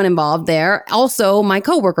everyone involved there, also my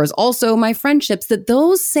coworkers, also my friendships, that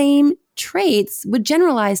those same traits would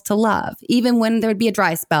generalize to love, even when there'd be a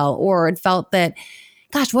dry spell or it felt that,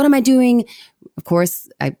 gosh, what am I doing? Of course,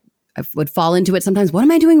 I would fall into it sometimes. What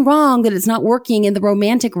am I doing wrong that it's not working in the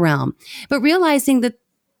romantic realm? But realizing that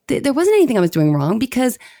there wasn't anything I was doing wrong,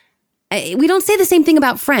 because we don't say the same thing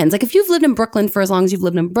about friends. Like if you've lived in Brooklyn for as long as you've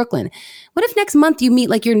lived in Brooklyn, what if next month you meet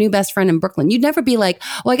like your new best friend in Brooklyn? You'd never be like,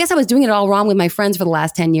 well, I guess I was doing it all wrong with my friends for the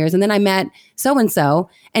last 10 years. And then I met so-and-so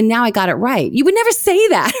and now I got it right. You would never say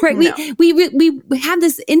that, right? No. We have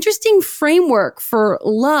this interesting framework for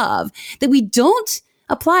love that we don't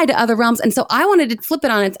apply to other realms. And so I wanted to flip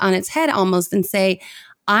it on its head almost and say,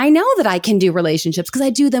 I know that I can do relationships because I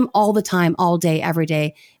do them all the time, all day, every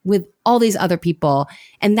day with all these other people.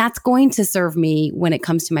 And that's going to serve me when it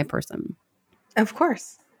comes to my person. Of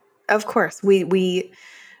course. Of course. We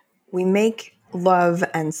make love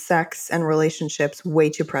and sex and relationships way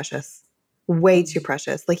too precious. Way too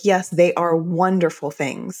precious. Like, yes, they are wonderful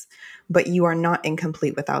things, but you are not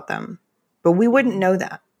incomplete without them. But we wouldn't know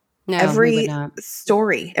that. No, every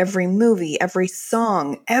story, every movie, every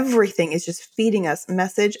song, everything is just feeding us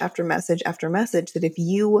message after message after message that if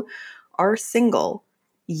you are single,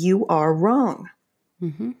 you are wrong.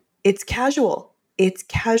 Mm-hmm. It's casual. It's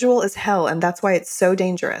casual as hell. And that's why it's so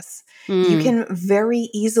dangerous. You can very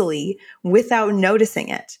easily, without noticing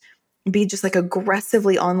it, be just like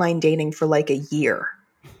aggressively online dating for like a year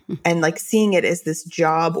and like seeing it as this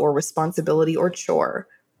job or responsibility or chore.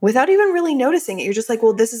 Without even really noticing it, you're just like,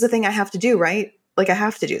 well, this is a thing I have to do, right? Like, I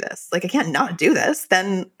have to do this. Like, I can't not do this.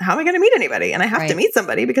 Then how am I going to meet anybody? And I have to meet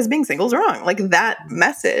somebody because being single is wrong. Like, that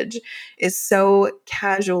message is so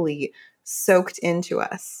casually soaked into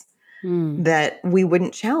us that we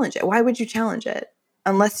wouldn't challenge it. Why would you challenge it?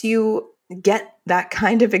 Unless you get that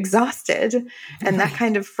kind of exhausted and that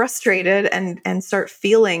kind of frustrated and start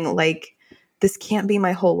feeling like this can't be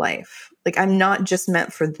my whole life. Like, I'm not just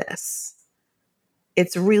meant for this.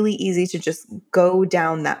 It's really easy to just go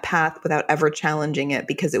down that path without ever challenging it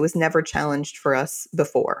because it was never challenged for us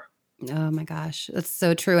before. Oh my gosh, that's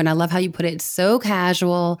so true. And I love how you put it. It's so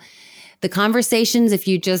casual. The conversations, if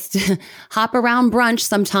you just hop around brunch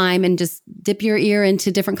sometime and just dip your ear into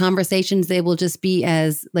different conversations, they will just be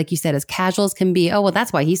as, like you said, as casual as can be. Oh, well,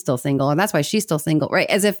 that's why he's still single or that's why she's still single, right?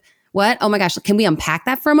 As if, what? Oh my gosh, can we unpack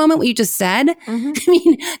that for a moment, what you just said? Mm-hmm. I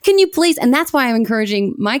mean, can you please? And that's why I'm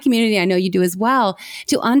encouraging my community, I know you do as well,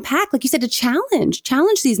 to unpack, like you said, to challenge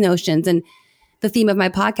these notions. And the theme of my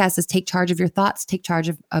podcast is take charge of your thoughts, take charge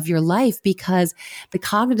of your life, because the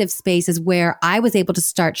cognitive space is where I was able to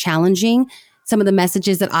start challenging some of the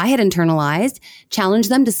messages that I had internalized, challenge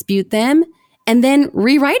them, dispute them, and then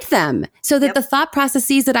rewrite them so that the thought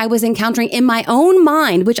processes that I was encountering in my own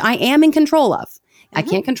mind, which I am in control of, I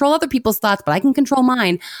can't control other people's thoughts, but I can control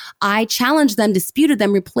mine. I challenged them, disputed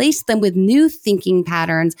them, replaced them with new thinking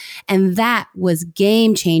patterns. And that was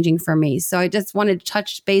game changing for me. So I just wanted to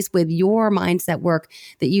touch base with your mindset work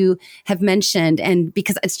that you have mentioned. And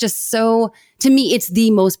because it's just so, to me, it's the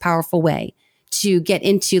most powerful way to get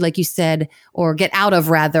into, like you said, or get out of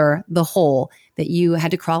rather, the hole that you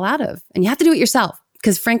had to crawl out of. And you have to do it yourself.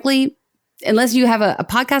 Because frankly, unless you have a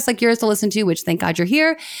podcast like yours to listen to, which thank God you're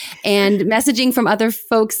here, and messaging from other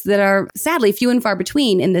folks that are sadly few and far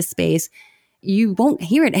between in this space, you won't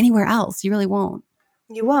hear it anywhere else. You really won't.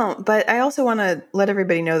 You won't. But I also want to let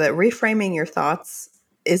everybody know that reframing your thoughts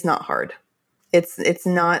is not hard. It's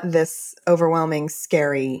not this overwhelming,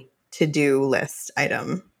 scary to-do list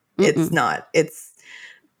item. Mm-mm. It's not. It's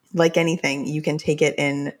like anything. You can take it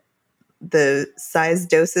in the size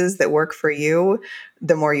doses that work for you.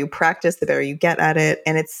 The more you practice, the better you get at it.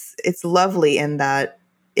 And it's lovely in that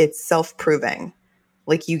it's self-proving.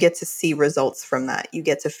 Like you get to see results from that. You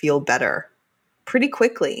get to feel better pretty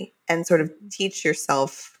quickly and sort of teach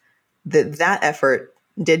yourself that effort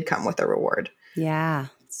did come with a reward. Yeah.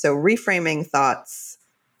 So reframing thoughts,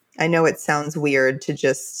 I know it sounds weird to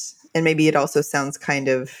just, and maybe it also sounds kind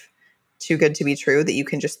of too good to be true that you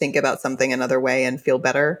can just think about something another way and feel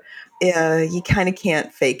better. You kind of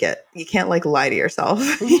can't fake it. You can't like lie to yourself.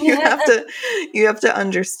 You have to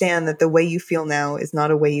understand that the way you feel now is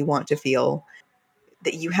not a way you want to feel,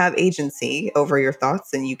 that you have agency over your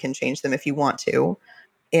thoughts and you can change them if you want to.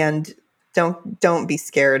 And don't be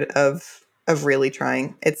scared of really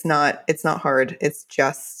trying. It's not hard. It's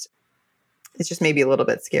just it's just maybe a little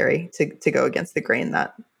bit scary to go against the grain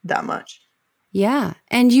that much. Yeah.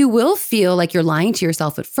 And you will feel like you're lying to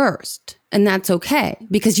yourself at first. And that's okay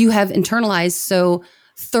because you have internalized so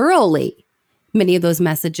thoroughly many of those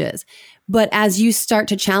messages. But as you start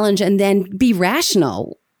to challenge and then be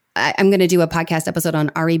rational, I'm going to do a podcast episode on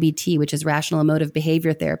REBT, which is rational emotive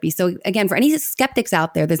behavior therapy. So again, for any skeptics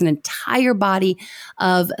out there, there's an entire body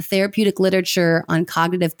of therapeutic literature on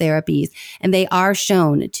cognitive therapies, and they are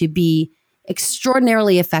shown to be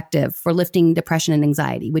extraordinarily effective for lifting depression and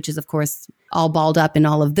anxiety, which is, of course, all balled up in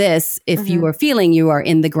all of this. If you are feeling you are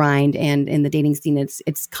in the grind and in the dating scene,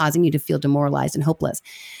 it's causing you to feel demoralized and hopeless.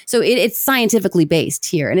 So it's scientifically based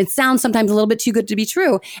here. And it sounds sometimes a little bit too good to be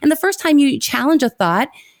true. And the first time you challenge a thought,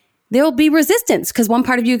 there will be resistance because one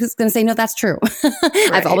part of you is going to say, no, that's true. Right.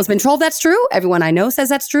 I've always been told that's true. Everyone I know says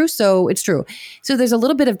that's true. So it's true. So there's a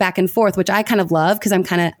little bit of back and forth, which I kind of love because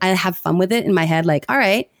I have fun with it in my head. Like, all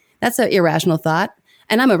right, that's an irrational thought.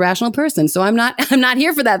 And I'm a rational person. So I'm not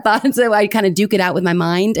here for that thought. And so I kind of duke it out with my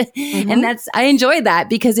mind. And I enjoy that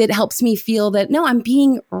because it helps me feel that, no, I'm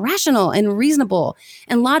being rational and reasonable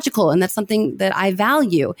and logical. And that's something that I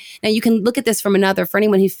value. Now you can look at this from for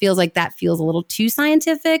anyone who feels like that feels a little too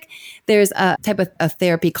scientific. There's a type of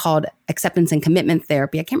therapy called acceptance and commitment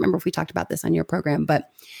therapy. I can't remember if we talked about this on your program,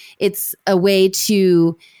 but it's a way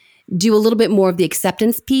to do a little bit more of the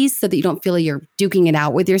acceptance piece so that you don't feel like you're duking it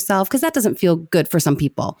out with yourself because that doesn't feel good for some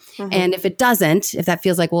people. And if that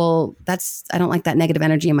feels like, well, I don't like that negative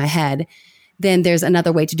energy in my head, then there's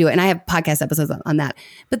another way to do it. And I have podcast episodes on that.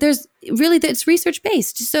 But it's research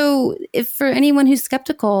based. So if for anyone who's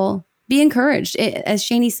skeptical, be encouraged. As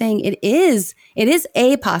Shani's saying, it is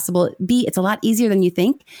A, possible. B, it's a lot easier than you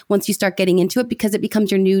think once you start getting into it because it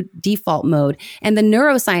becomes your new default mode. And the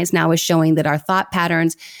neuroscience now is showing that our thought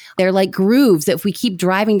patterns, they're like grooves. If we keep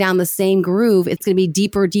driving down the same groove, it's going to be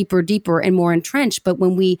deeper, deeper, deeper, and more entrenched. But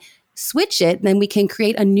when we switch it, then we can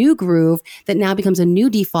create a new groove that now becomes a new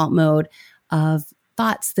default mode of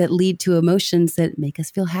thoughts that lead to emotions that make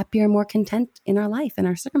us feel happier and more content in our life and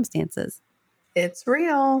our circumstances. It's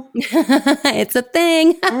real. It's a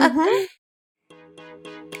thing.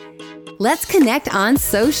 Let's connect on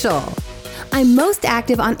social. I'm most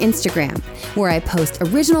active on Instagram, where I post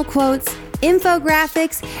original quotes,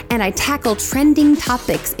 infographics, and I tackle trending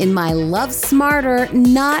topics in my Love Smarter,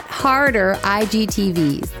 Not Harder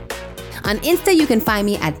IGTVs. On Insta, you can find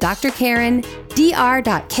me at Dr. Karin,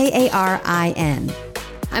 dr.karin.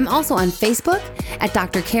 I'm also on Facebook at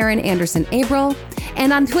Dr. Karin Anderson Abril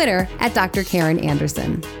and on Twitter at Dr. Karin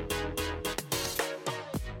Anderson.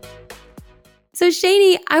 So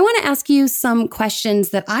Shani, I want to ask you some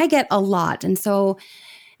questions that I get a lot. And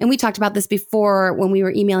we talked about this before when we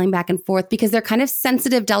were emailing back and forth because they're kind of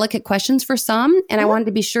sensitive, delicate questions for some. And I wanted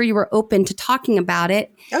to be sure you were open to talking about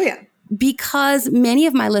it. Oh, yeah. Because many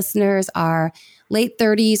of my listeners are late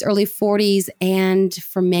 30s, early 40s, and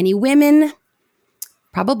for many women,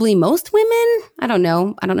 probably most women, I don't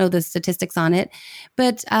know the statistics on it,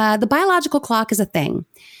 but the biological clock is a thing.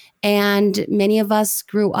 And many of us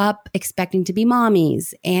grew up expecting to be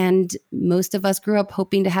mommies. And most of us grew up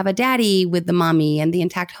hoping to have a daddy with the mommy and the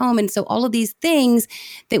intact home. And so all of these things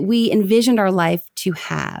that we envisioned our life to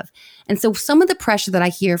have. And so some of the pressure that I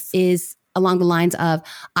hear is along the lines of,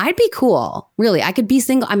 I'd be cool. Really, I could be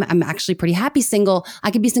single. I'm actually pretty happy single.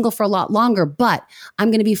 I could be single for a lot longer, but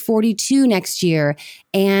I'm going to be 42 next year.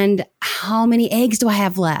 And how many eggs do I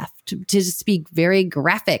have left? To just be very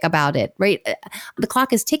graphic about it, right? The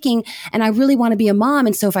clock is ticking and I really want to be a mom.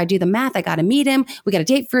 And so if I do the math, I got to meet him. We got to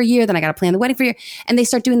date for a year. Then I got to plan the wedding for a year. And they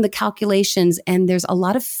start doing the calculations and there's a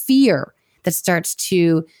lot of fear that starts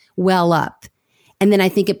to well up. And then I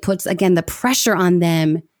think it puts, again, the pressure on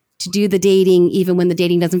them to do the dating even when the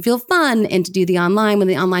dating doesn't feel fun and to do the online when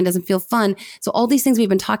the online doesn't feel fun. So all these things we've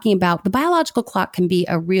been talking about, the biological clock can be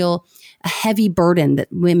a heavy burden that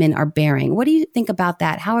women are bearing. What do you think about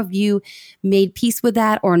that? How have you made peace with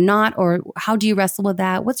that or not? Or how do you wrestle with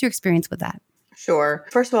that? What's your experience with that? Sure.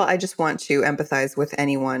 First of all, I just want to empathize with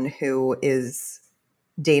anyone who is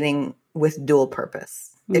dating with dual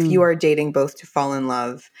purpose. If you are dating both to fall in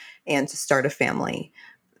love and to start a family,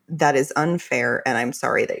 that is unfair, and I'm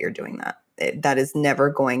sorry that you're doing that. That is never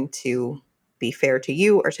going to be fair to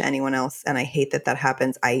you or to anyone else, and I hate that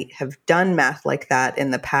happens. I have done math like that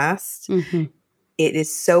in the past. It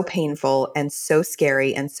is so painful and so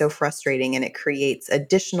scary and so frustrating, and it creates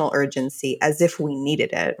additional urgency as if we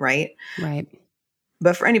needed it, right? Right.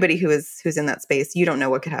 But for anybody who's in that space, you don't know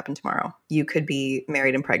what could happen tomorrow. You could be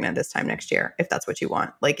married and pregnant this time next year if that's what you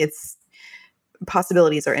want.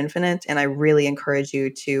 Possibilities are infinite. And I really encourage you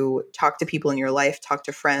to talk to people in your life, talk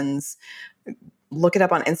to friends, look it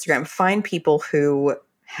up on Instagram, find people who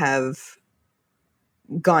have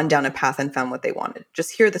gone down a path and found what they wanted.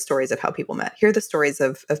 Just hear the stories of how people met. Hear the stories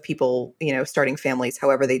of people, starting families,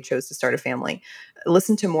 however they chose to start a family.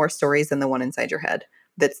 Listen to more stories than the one inside your head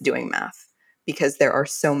that's doing math, because there are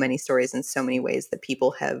so many stories in so many ways that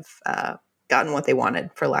people have gotten what they wanted,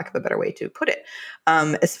 for lack of a better way to put it.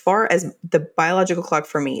 As far as the biological clock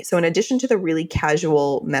for me, so in addition to the really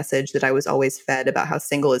casual message that I was always fed about how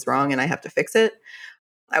single is wrong and I have to fix it,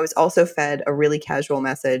 I was also fed a really casual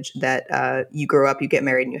message that you grow up, you get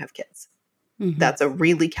married, and you have kids. Mm-hmm. That's a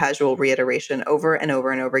really casual reiteration over and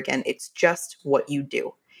over and over again. It's just what you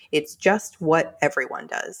do. It's just what everyone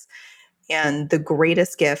does. And the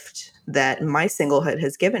greatest gift that my singlehood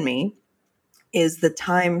has given me is the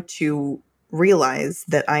time to realize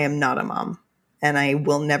that I am not a mom. And I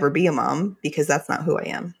will never be a mom, because that's not who I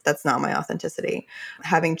am. That's not my authenticity.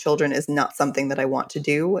 Having children is not something that I want to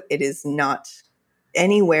do. It is not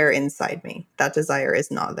anywhere inside me. That desire is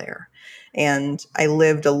not there. And I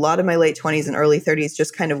lived a lot of my late 20s and early 30s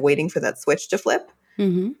just kind of waiting for that switch to flip.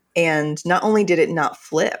 Mm-hmm. And not only did it not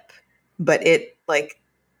flip, but it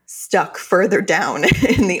stuck further down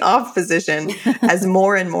in the off position as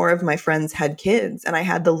more and more of my friends had kids. And I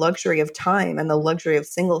had the luxury of time and the luxury of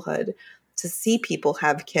singlehood to see people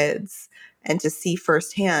have kids and to see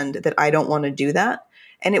firsthand that I don't want to do that.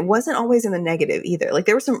 And it wasn't always in the negative either.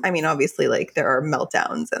 There were some, obviously, there are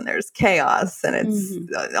meltdowns and there's chaos and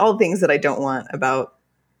it's all things that I don't want about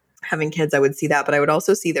having kids. I would see that, but I would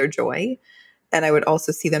also see their joy. And I would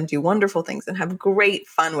also see them do wonderful things and have great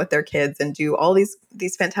fun with their kids and do all these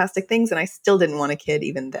fantastic things. And I still didn't want a kid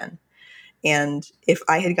even then. And if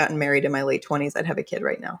I had gotten married in my late 20s, I'd have a kid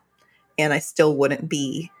right now. And I still wouldn't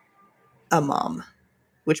be a mom,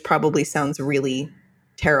 which probably sounds really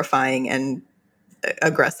terrifying and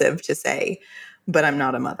aggressive to say, but I'm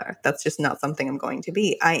not a mother. That's just not something I'm going to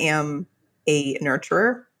be. I am a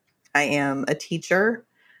nurturer. I am a teacher.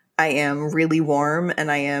 I am really warm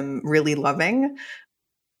and I am really loving,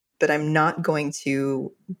 but I'm not going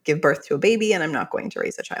to give birth to a baby and I'm not going to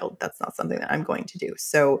raise a child. That's not something that I'm going to do.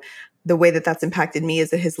 So the way that that's impacted me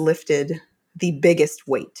is it has lifted the biggest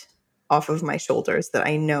weight off of my shoulders that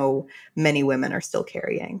I know many women are still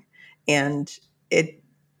carrying. And it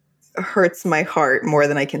hurts my heart more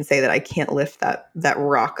than I can say that I can't lift that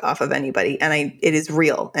rock off of anybody. And it is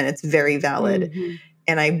real and it's very valid. Mm-hmm.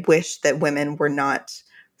 And I wish that women were not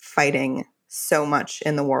fighting so much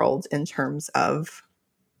in the world in terms of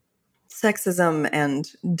sexism and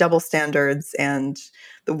double standards and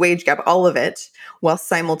the wage gap, all of it, while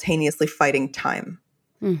simultaneously fighting time.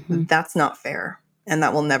 Mm-hmm. That's not fair. And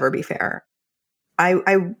that will never be fair. I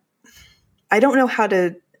don't know how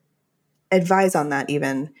to advise on that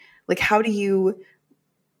even. How do you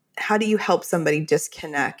help somebody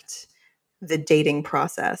disconnect the dating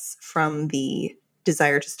process from the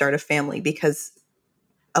desire to start a family? Because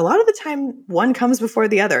a lot of the time one comes before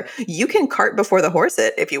the other. You can cart before the horse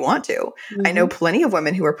it if you want to. Mm-hmm. I know plenty of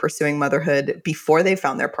women who are pursuing motherhood before they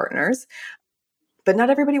found their partners, but not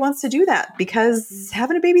everybody wants to do that because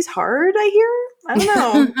having a baby's hard, I hear. I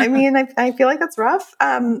don't know. I feel like that's rough.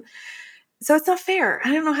 So it's not fair.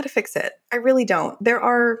 I don't know how to fix it. I really don't. There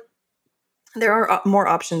are more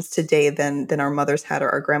options today than our mothers had or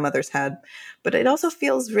our grandmothers had. But it also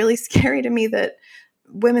feels really scary to me that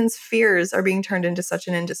women's fears are being turned into such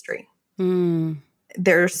an industry. Mm.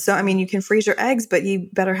 You can freeze your eggs, but you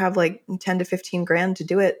better have 10 to 15 grand to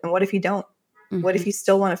do it. And what if you don't? Mm-hmm. What if you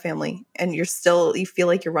still want a family and you feel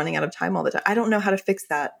like you're running out of time all the time? I don't know how to fix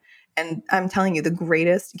that. And I'm telling you, the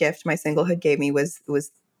greatest gift my singlehood gave me was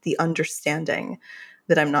the understanding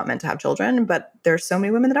that I'm not meant to have children, but there are so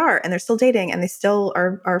many women that are, and they're still dating and they still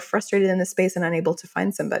are frustrated in this space and unable to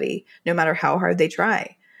find somebody no matter how hard they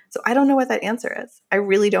try. So I don't know what that answer is. I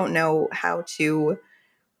really don't know how to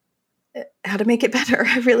make it better.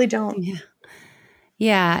 I really don't. Yeah.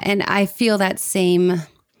 Yeah. And I feel that same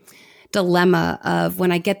dilemma of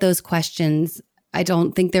when I get those questions, I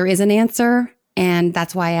don't think there is an answer. And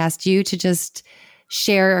that's why I asked you to just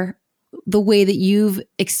share the way that you've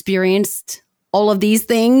experienced all of these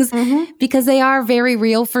things, mm-hmm. because they are very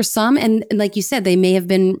real for some. And like you said, they may have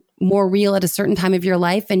been more real at a certain time of your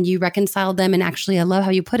life and you reconciled them. And actually, I love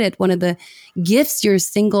how you put it. One of the gifts your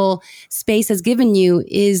single space has given you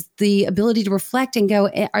is the ability to reflect and go,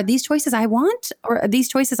 are these choices I want? Or are these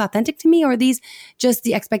choices authentic to me? Or are these just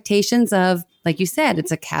the expectations of, like you said,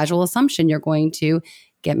 it's a casual assumption you're going to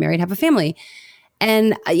get married, have a family.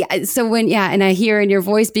 And and I hear in your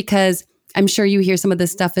voice, because I'm sure you hear some of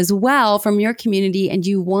this stuff as well from your community and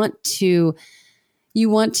you want to You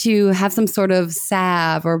want to have some sort of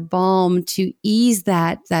salve or balm to ease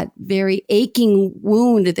that very aching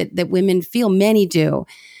wound that women feel, many do.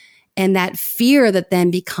 And that fear that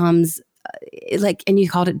then becomes and you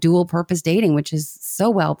called it dual purpose dating, which is so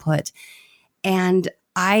well put. And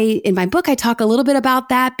in my book, I talk a little bit about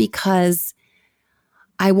that because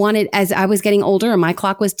I wanted, as I was getting older and my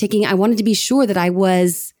clock was ticking, I wanted to be sure that I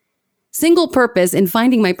was single purpose in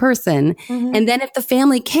finding my person. Mm-hmm. And then if the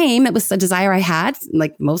family came, it was a desire I had,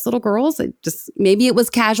 like most little girls. Maybe it was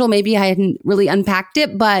casual, maybe I hadn't really unpacked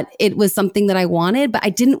it, but it was something that I wanted. But I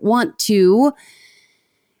didn't want to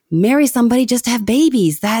marry somebody just to have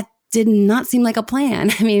babies. That did not seem like a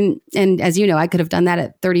plan. I mean, and as you know, I could have done that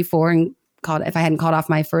at 34 and if I hadn't called off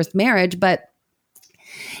my first marriage, but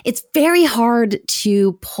it's very hard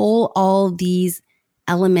to pull all these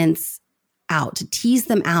elements out, to tease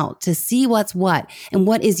them out, to see what's what and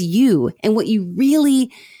what is you and what you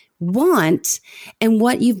really want and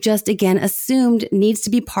what you've just, again, assumed needs to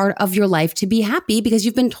be part of your life to be happy because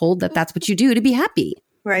you've been told that that's what you do to be happy.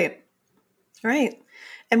 Right. Right.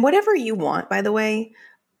 And whatever you want, by the way,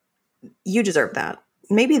 you deserve that.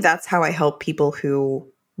 Maybe that's how I help people who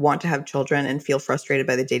want to have children and feel frustrated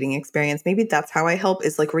by the dating experience. Maybe that's how I help,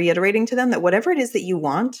 is like reiterating to them that whatever it is that you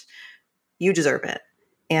want, you deserve it.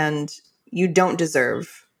 And you don't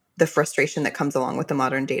deserve the frustration that comes along with the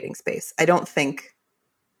modern dating space. I don't think,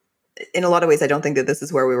 in a lot of ways, I don't think that this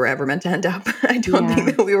is where we were ever meant to end up. I don't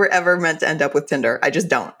think that we were ever meant to end up with Tinder. I just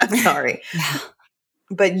don't. I'm sorry.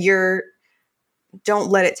 But don't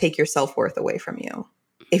let it take your self-worth away from you.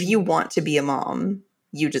 If you want to be a mom,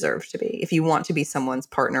 you deserve to be. If you want to be someone's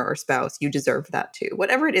partner or spouse, you deserve that too.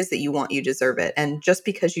 Whatever it is that you want, you deserve it. And just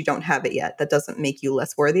because you don't have it yet, that doesn't make you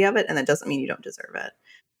less worthy of it. And that doesn't mean you don't deserve it.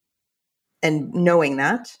 And knowing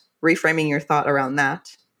that, reframing your thought around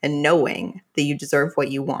that, and knowing that you deserve what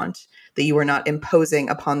you want, that you are not imposing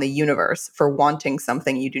upon the universe for wanting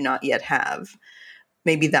something you do not yet have.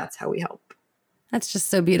 Maybe that's how we help. That's just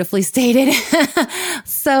so beautifully stated.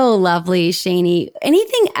 So lovely, Shani.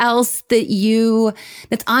 Anything else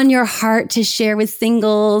that's on your heart to share with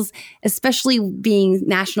singles, especially being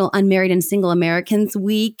National Unmarried and Single Americans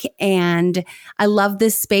Week? And I love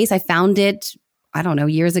this space. I found it, I don't know,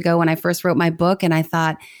 years ago when I first wrote my book. And I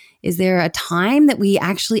thought, is there a time that we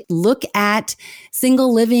actually look at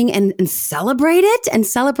single living and celebrate it? And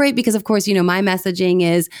celebrate because, of course, my messaging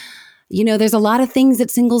is, there's a lot of things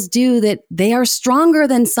that singles do that they are stronger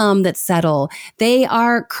than some that settle. They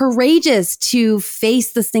are courageous to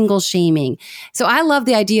face the single shaming. So I love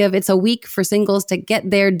the idea of it's a week for singles to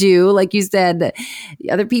get their due. Like you said,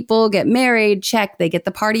 other people get married, check, they get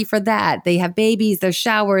the party for that. They have babies, there's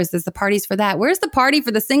showers, there's the parties for that. Where's the party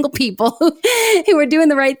for the single people who are doing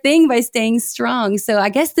the right thing by staying strong? So I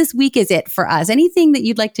guess this week is it for us. Anything that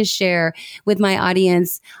you'd like to share with my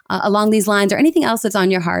audience along these lines, or anything else that's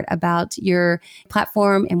on your heart about your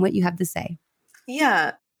platform and what you have to say?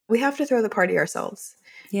 Yeah, we have to throw the party ourselves.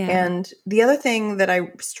 Yeah. And the other thing that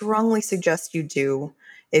I strongly suggest you do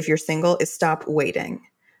if you're single is stop waiting.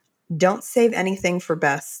 Don't save anything for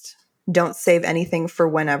best. Don't save anything for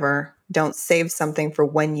whenever. Don't save something for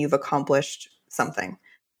when you've accomplished something.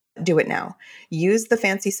 Do it now. Use the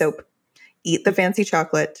fancy soap. Eat the fancy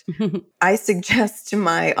chocolate. I suggest to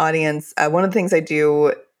my audience, one of the things I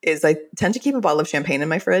do is I tend to keep a bottle of champagne in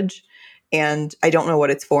my fridge, and I don't know what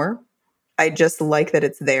it's for. I just like that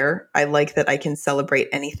it's there. I like that I can celebrate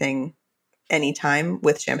anything, anytime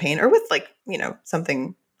with champagne or with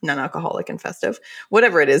something non-alcoholic and festive,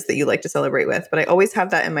 whatever it is that you like to celebrate with. But I always have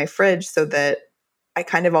that in my fridge so that I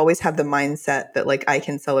kind of always have the mindset that I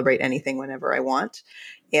can celebrate anything whenever I want.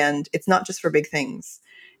 And it's not just for big things.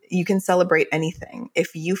 You can celebrate anything.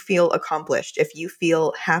 If you feel accomplished, if you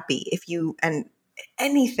feel happy, and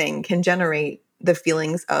anything can generate the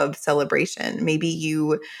feelings of celebration. Maybe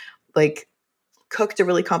you cooked a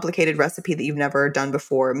really complicated recipe that you've never done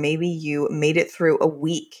before. Maybe you made it through a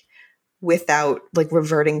week without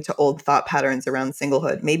reverting to old thought patterns around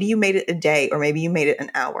singlehood. Maybe you made it a day, or maybe you made it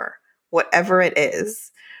an hour. Whatever it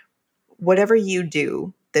is, whatever you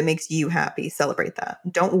do that makes you happy, celebrate that.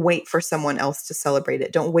 Don't wait for someone else to celebrate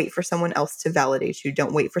it. Don't wait for someone else to validate you.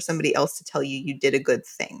 Don't wait for somebody else to tell you you did a good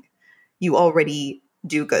thing. You already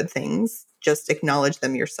do good things. Just acknowledge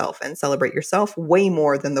them yourself and celebrate yourself way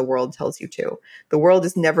more than the world tells you to. The world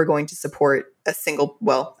is never going to support a single,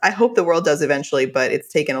 well, I hope the world does eventually, but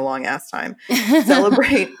it's taken a long ass time.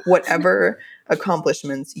 Celebrate whatever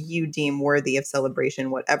accomplishments you deem worthy of celebration,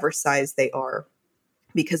 whatever size they are,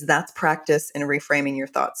 because that's practice in reframing your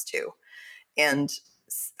thoughts too. And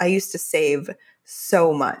I used to save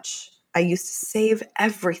so much I used to save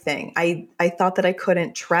everything. I thought that I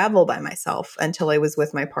couldn't travel by myself until I was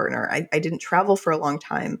with my partner. I didn't travel for a long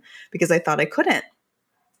time because I thought I couldn't.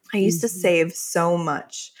 I used to save so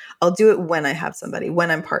much. I'll do it when I have somebody,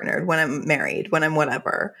 when I'm partnered, when I'm married, when I'm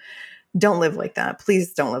whatever. Don't live like that.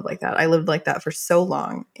 Please don't live like that. I lived like that for so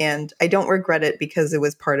long, and I don't regret it because it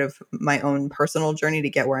was part of my own personal journey to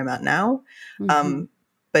get where I'm at now.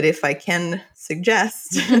 But if I can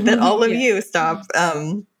suggest that all of you stop,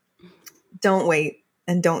 don't wait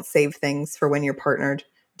and don't save things for when you're partnered.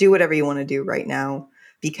 Do whatever you want to do right now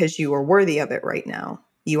because you are worthy of it right now.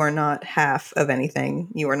 You are not half of anything.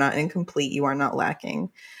 You are not incomplete. You are not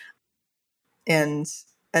lacking. And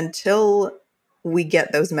until we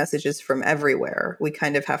get those messages from everywhere, we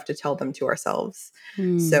kind of have to tell them to ourselves.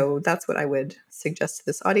 So that's what I would suggest to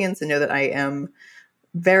this audience, and know that I am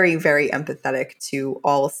very, very empathetic to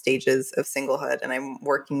all stages of singlehood. And I'm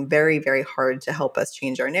working very, very hard to help us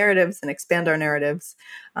change our narratives and expand our narratives.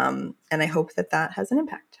 And I hope that that has an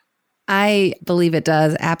impact. I believe it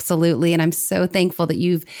does. Absolutely. And I'm so thankful that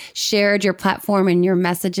you've shared your platform and your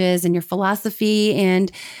messages and your philosophy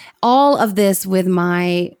and all of this with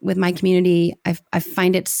my community. I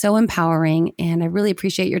find it so empowering, and I really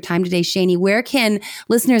appreciate your time today, Shani. Where can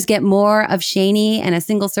listeners get more of Shani and A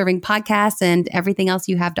Single Serving podcast and everything else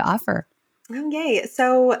you have to offer? Okay,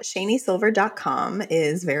 so shanisilver.com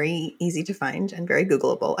is very easy to find and very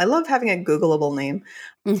Googleable. I love having a Googleable name.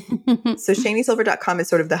 So shanisilver.com is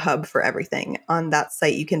sort of the hub for everything. On that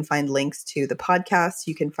site, you can find links to the podcast.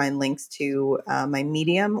 You can find links to my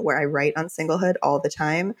Medium, where I write on singlehood all the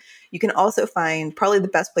time. You can also find, probably the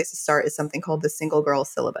best place to start is something called the Single Girl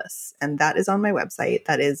Syllabus. And that is on my website.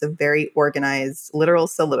 That is a very organized, literal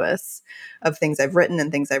syllabus of things I've written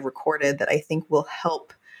and things I've recorded that I think will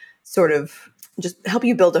help sort of just help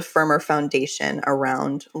you build a firmer foundation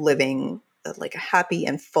around living like a happy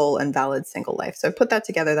and full and valid single life. So I put that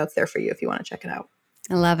together. That's there for you if you want to check it out.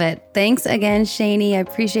 I love it. Thanks again, Shani. I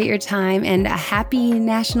appreciate your time, and a happy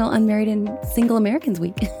National Unmarried and Single Americans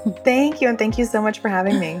Week. Thank you. And thank you so much for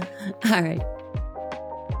having me. All right.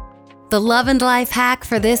 The love and life hack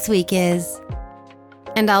for this week is,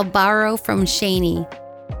 and I'll borrow from Shani,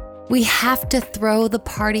 we have to throw the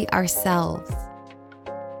party ourselves.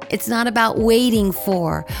 It's not about waiting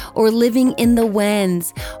for or living in the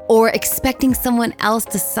whens or expecting someone else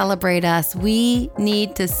to celebrate us. We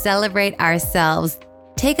need to celebrate ourselves.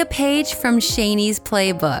 Take a page from Shani's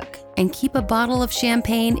playbook and keep a bottle of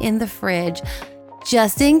champagne in the fridge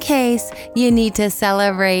just in case you need to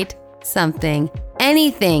celebrate something,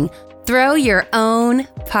 anything. Throw your own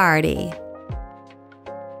party.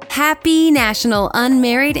 Happy National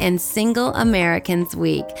Unmarried and Single Americans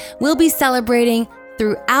Week. We'll be celebrating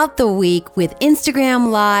throughout the week with Instagram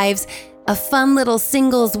Lives, a fun little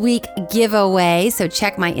Singles Week giveaway. So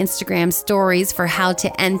check my Instagram stories for how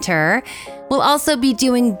to enter. We'll also be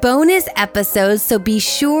doing bonus episodes, so be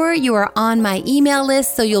sure you are on my email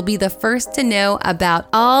list so you'll be the first to know about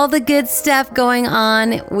all the good stuff going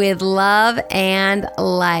on with love and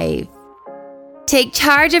life. Take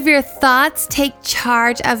charge of your thoughts, take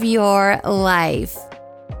charge of your life.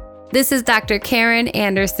 This is Dr. Karen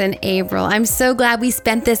Anderson Abril. I'm so glad we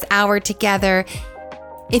spent this hour together.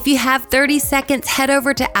 If you have 30 seconds, head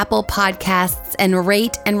over to Apple Podcasts and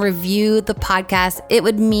rate and review the podcast. It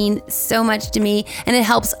would mean so much to me, and it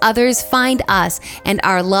helps others find us and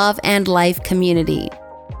our love and life community.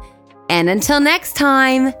 And until next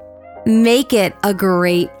time, make it a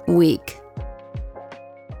great week.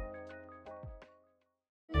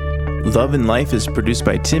 Love and Life is produced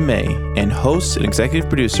by Tim May and host and executive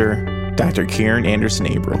producer, Dr. Karen Anderson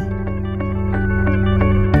Abril.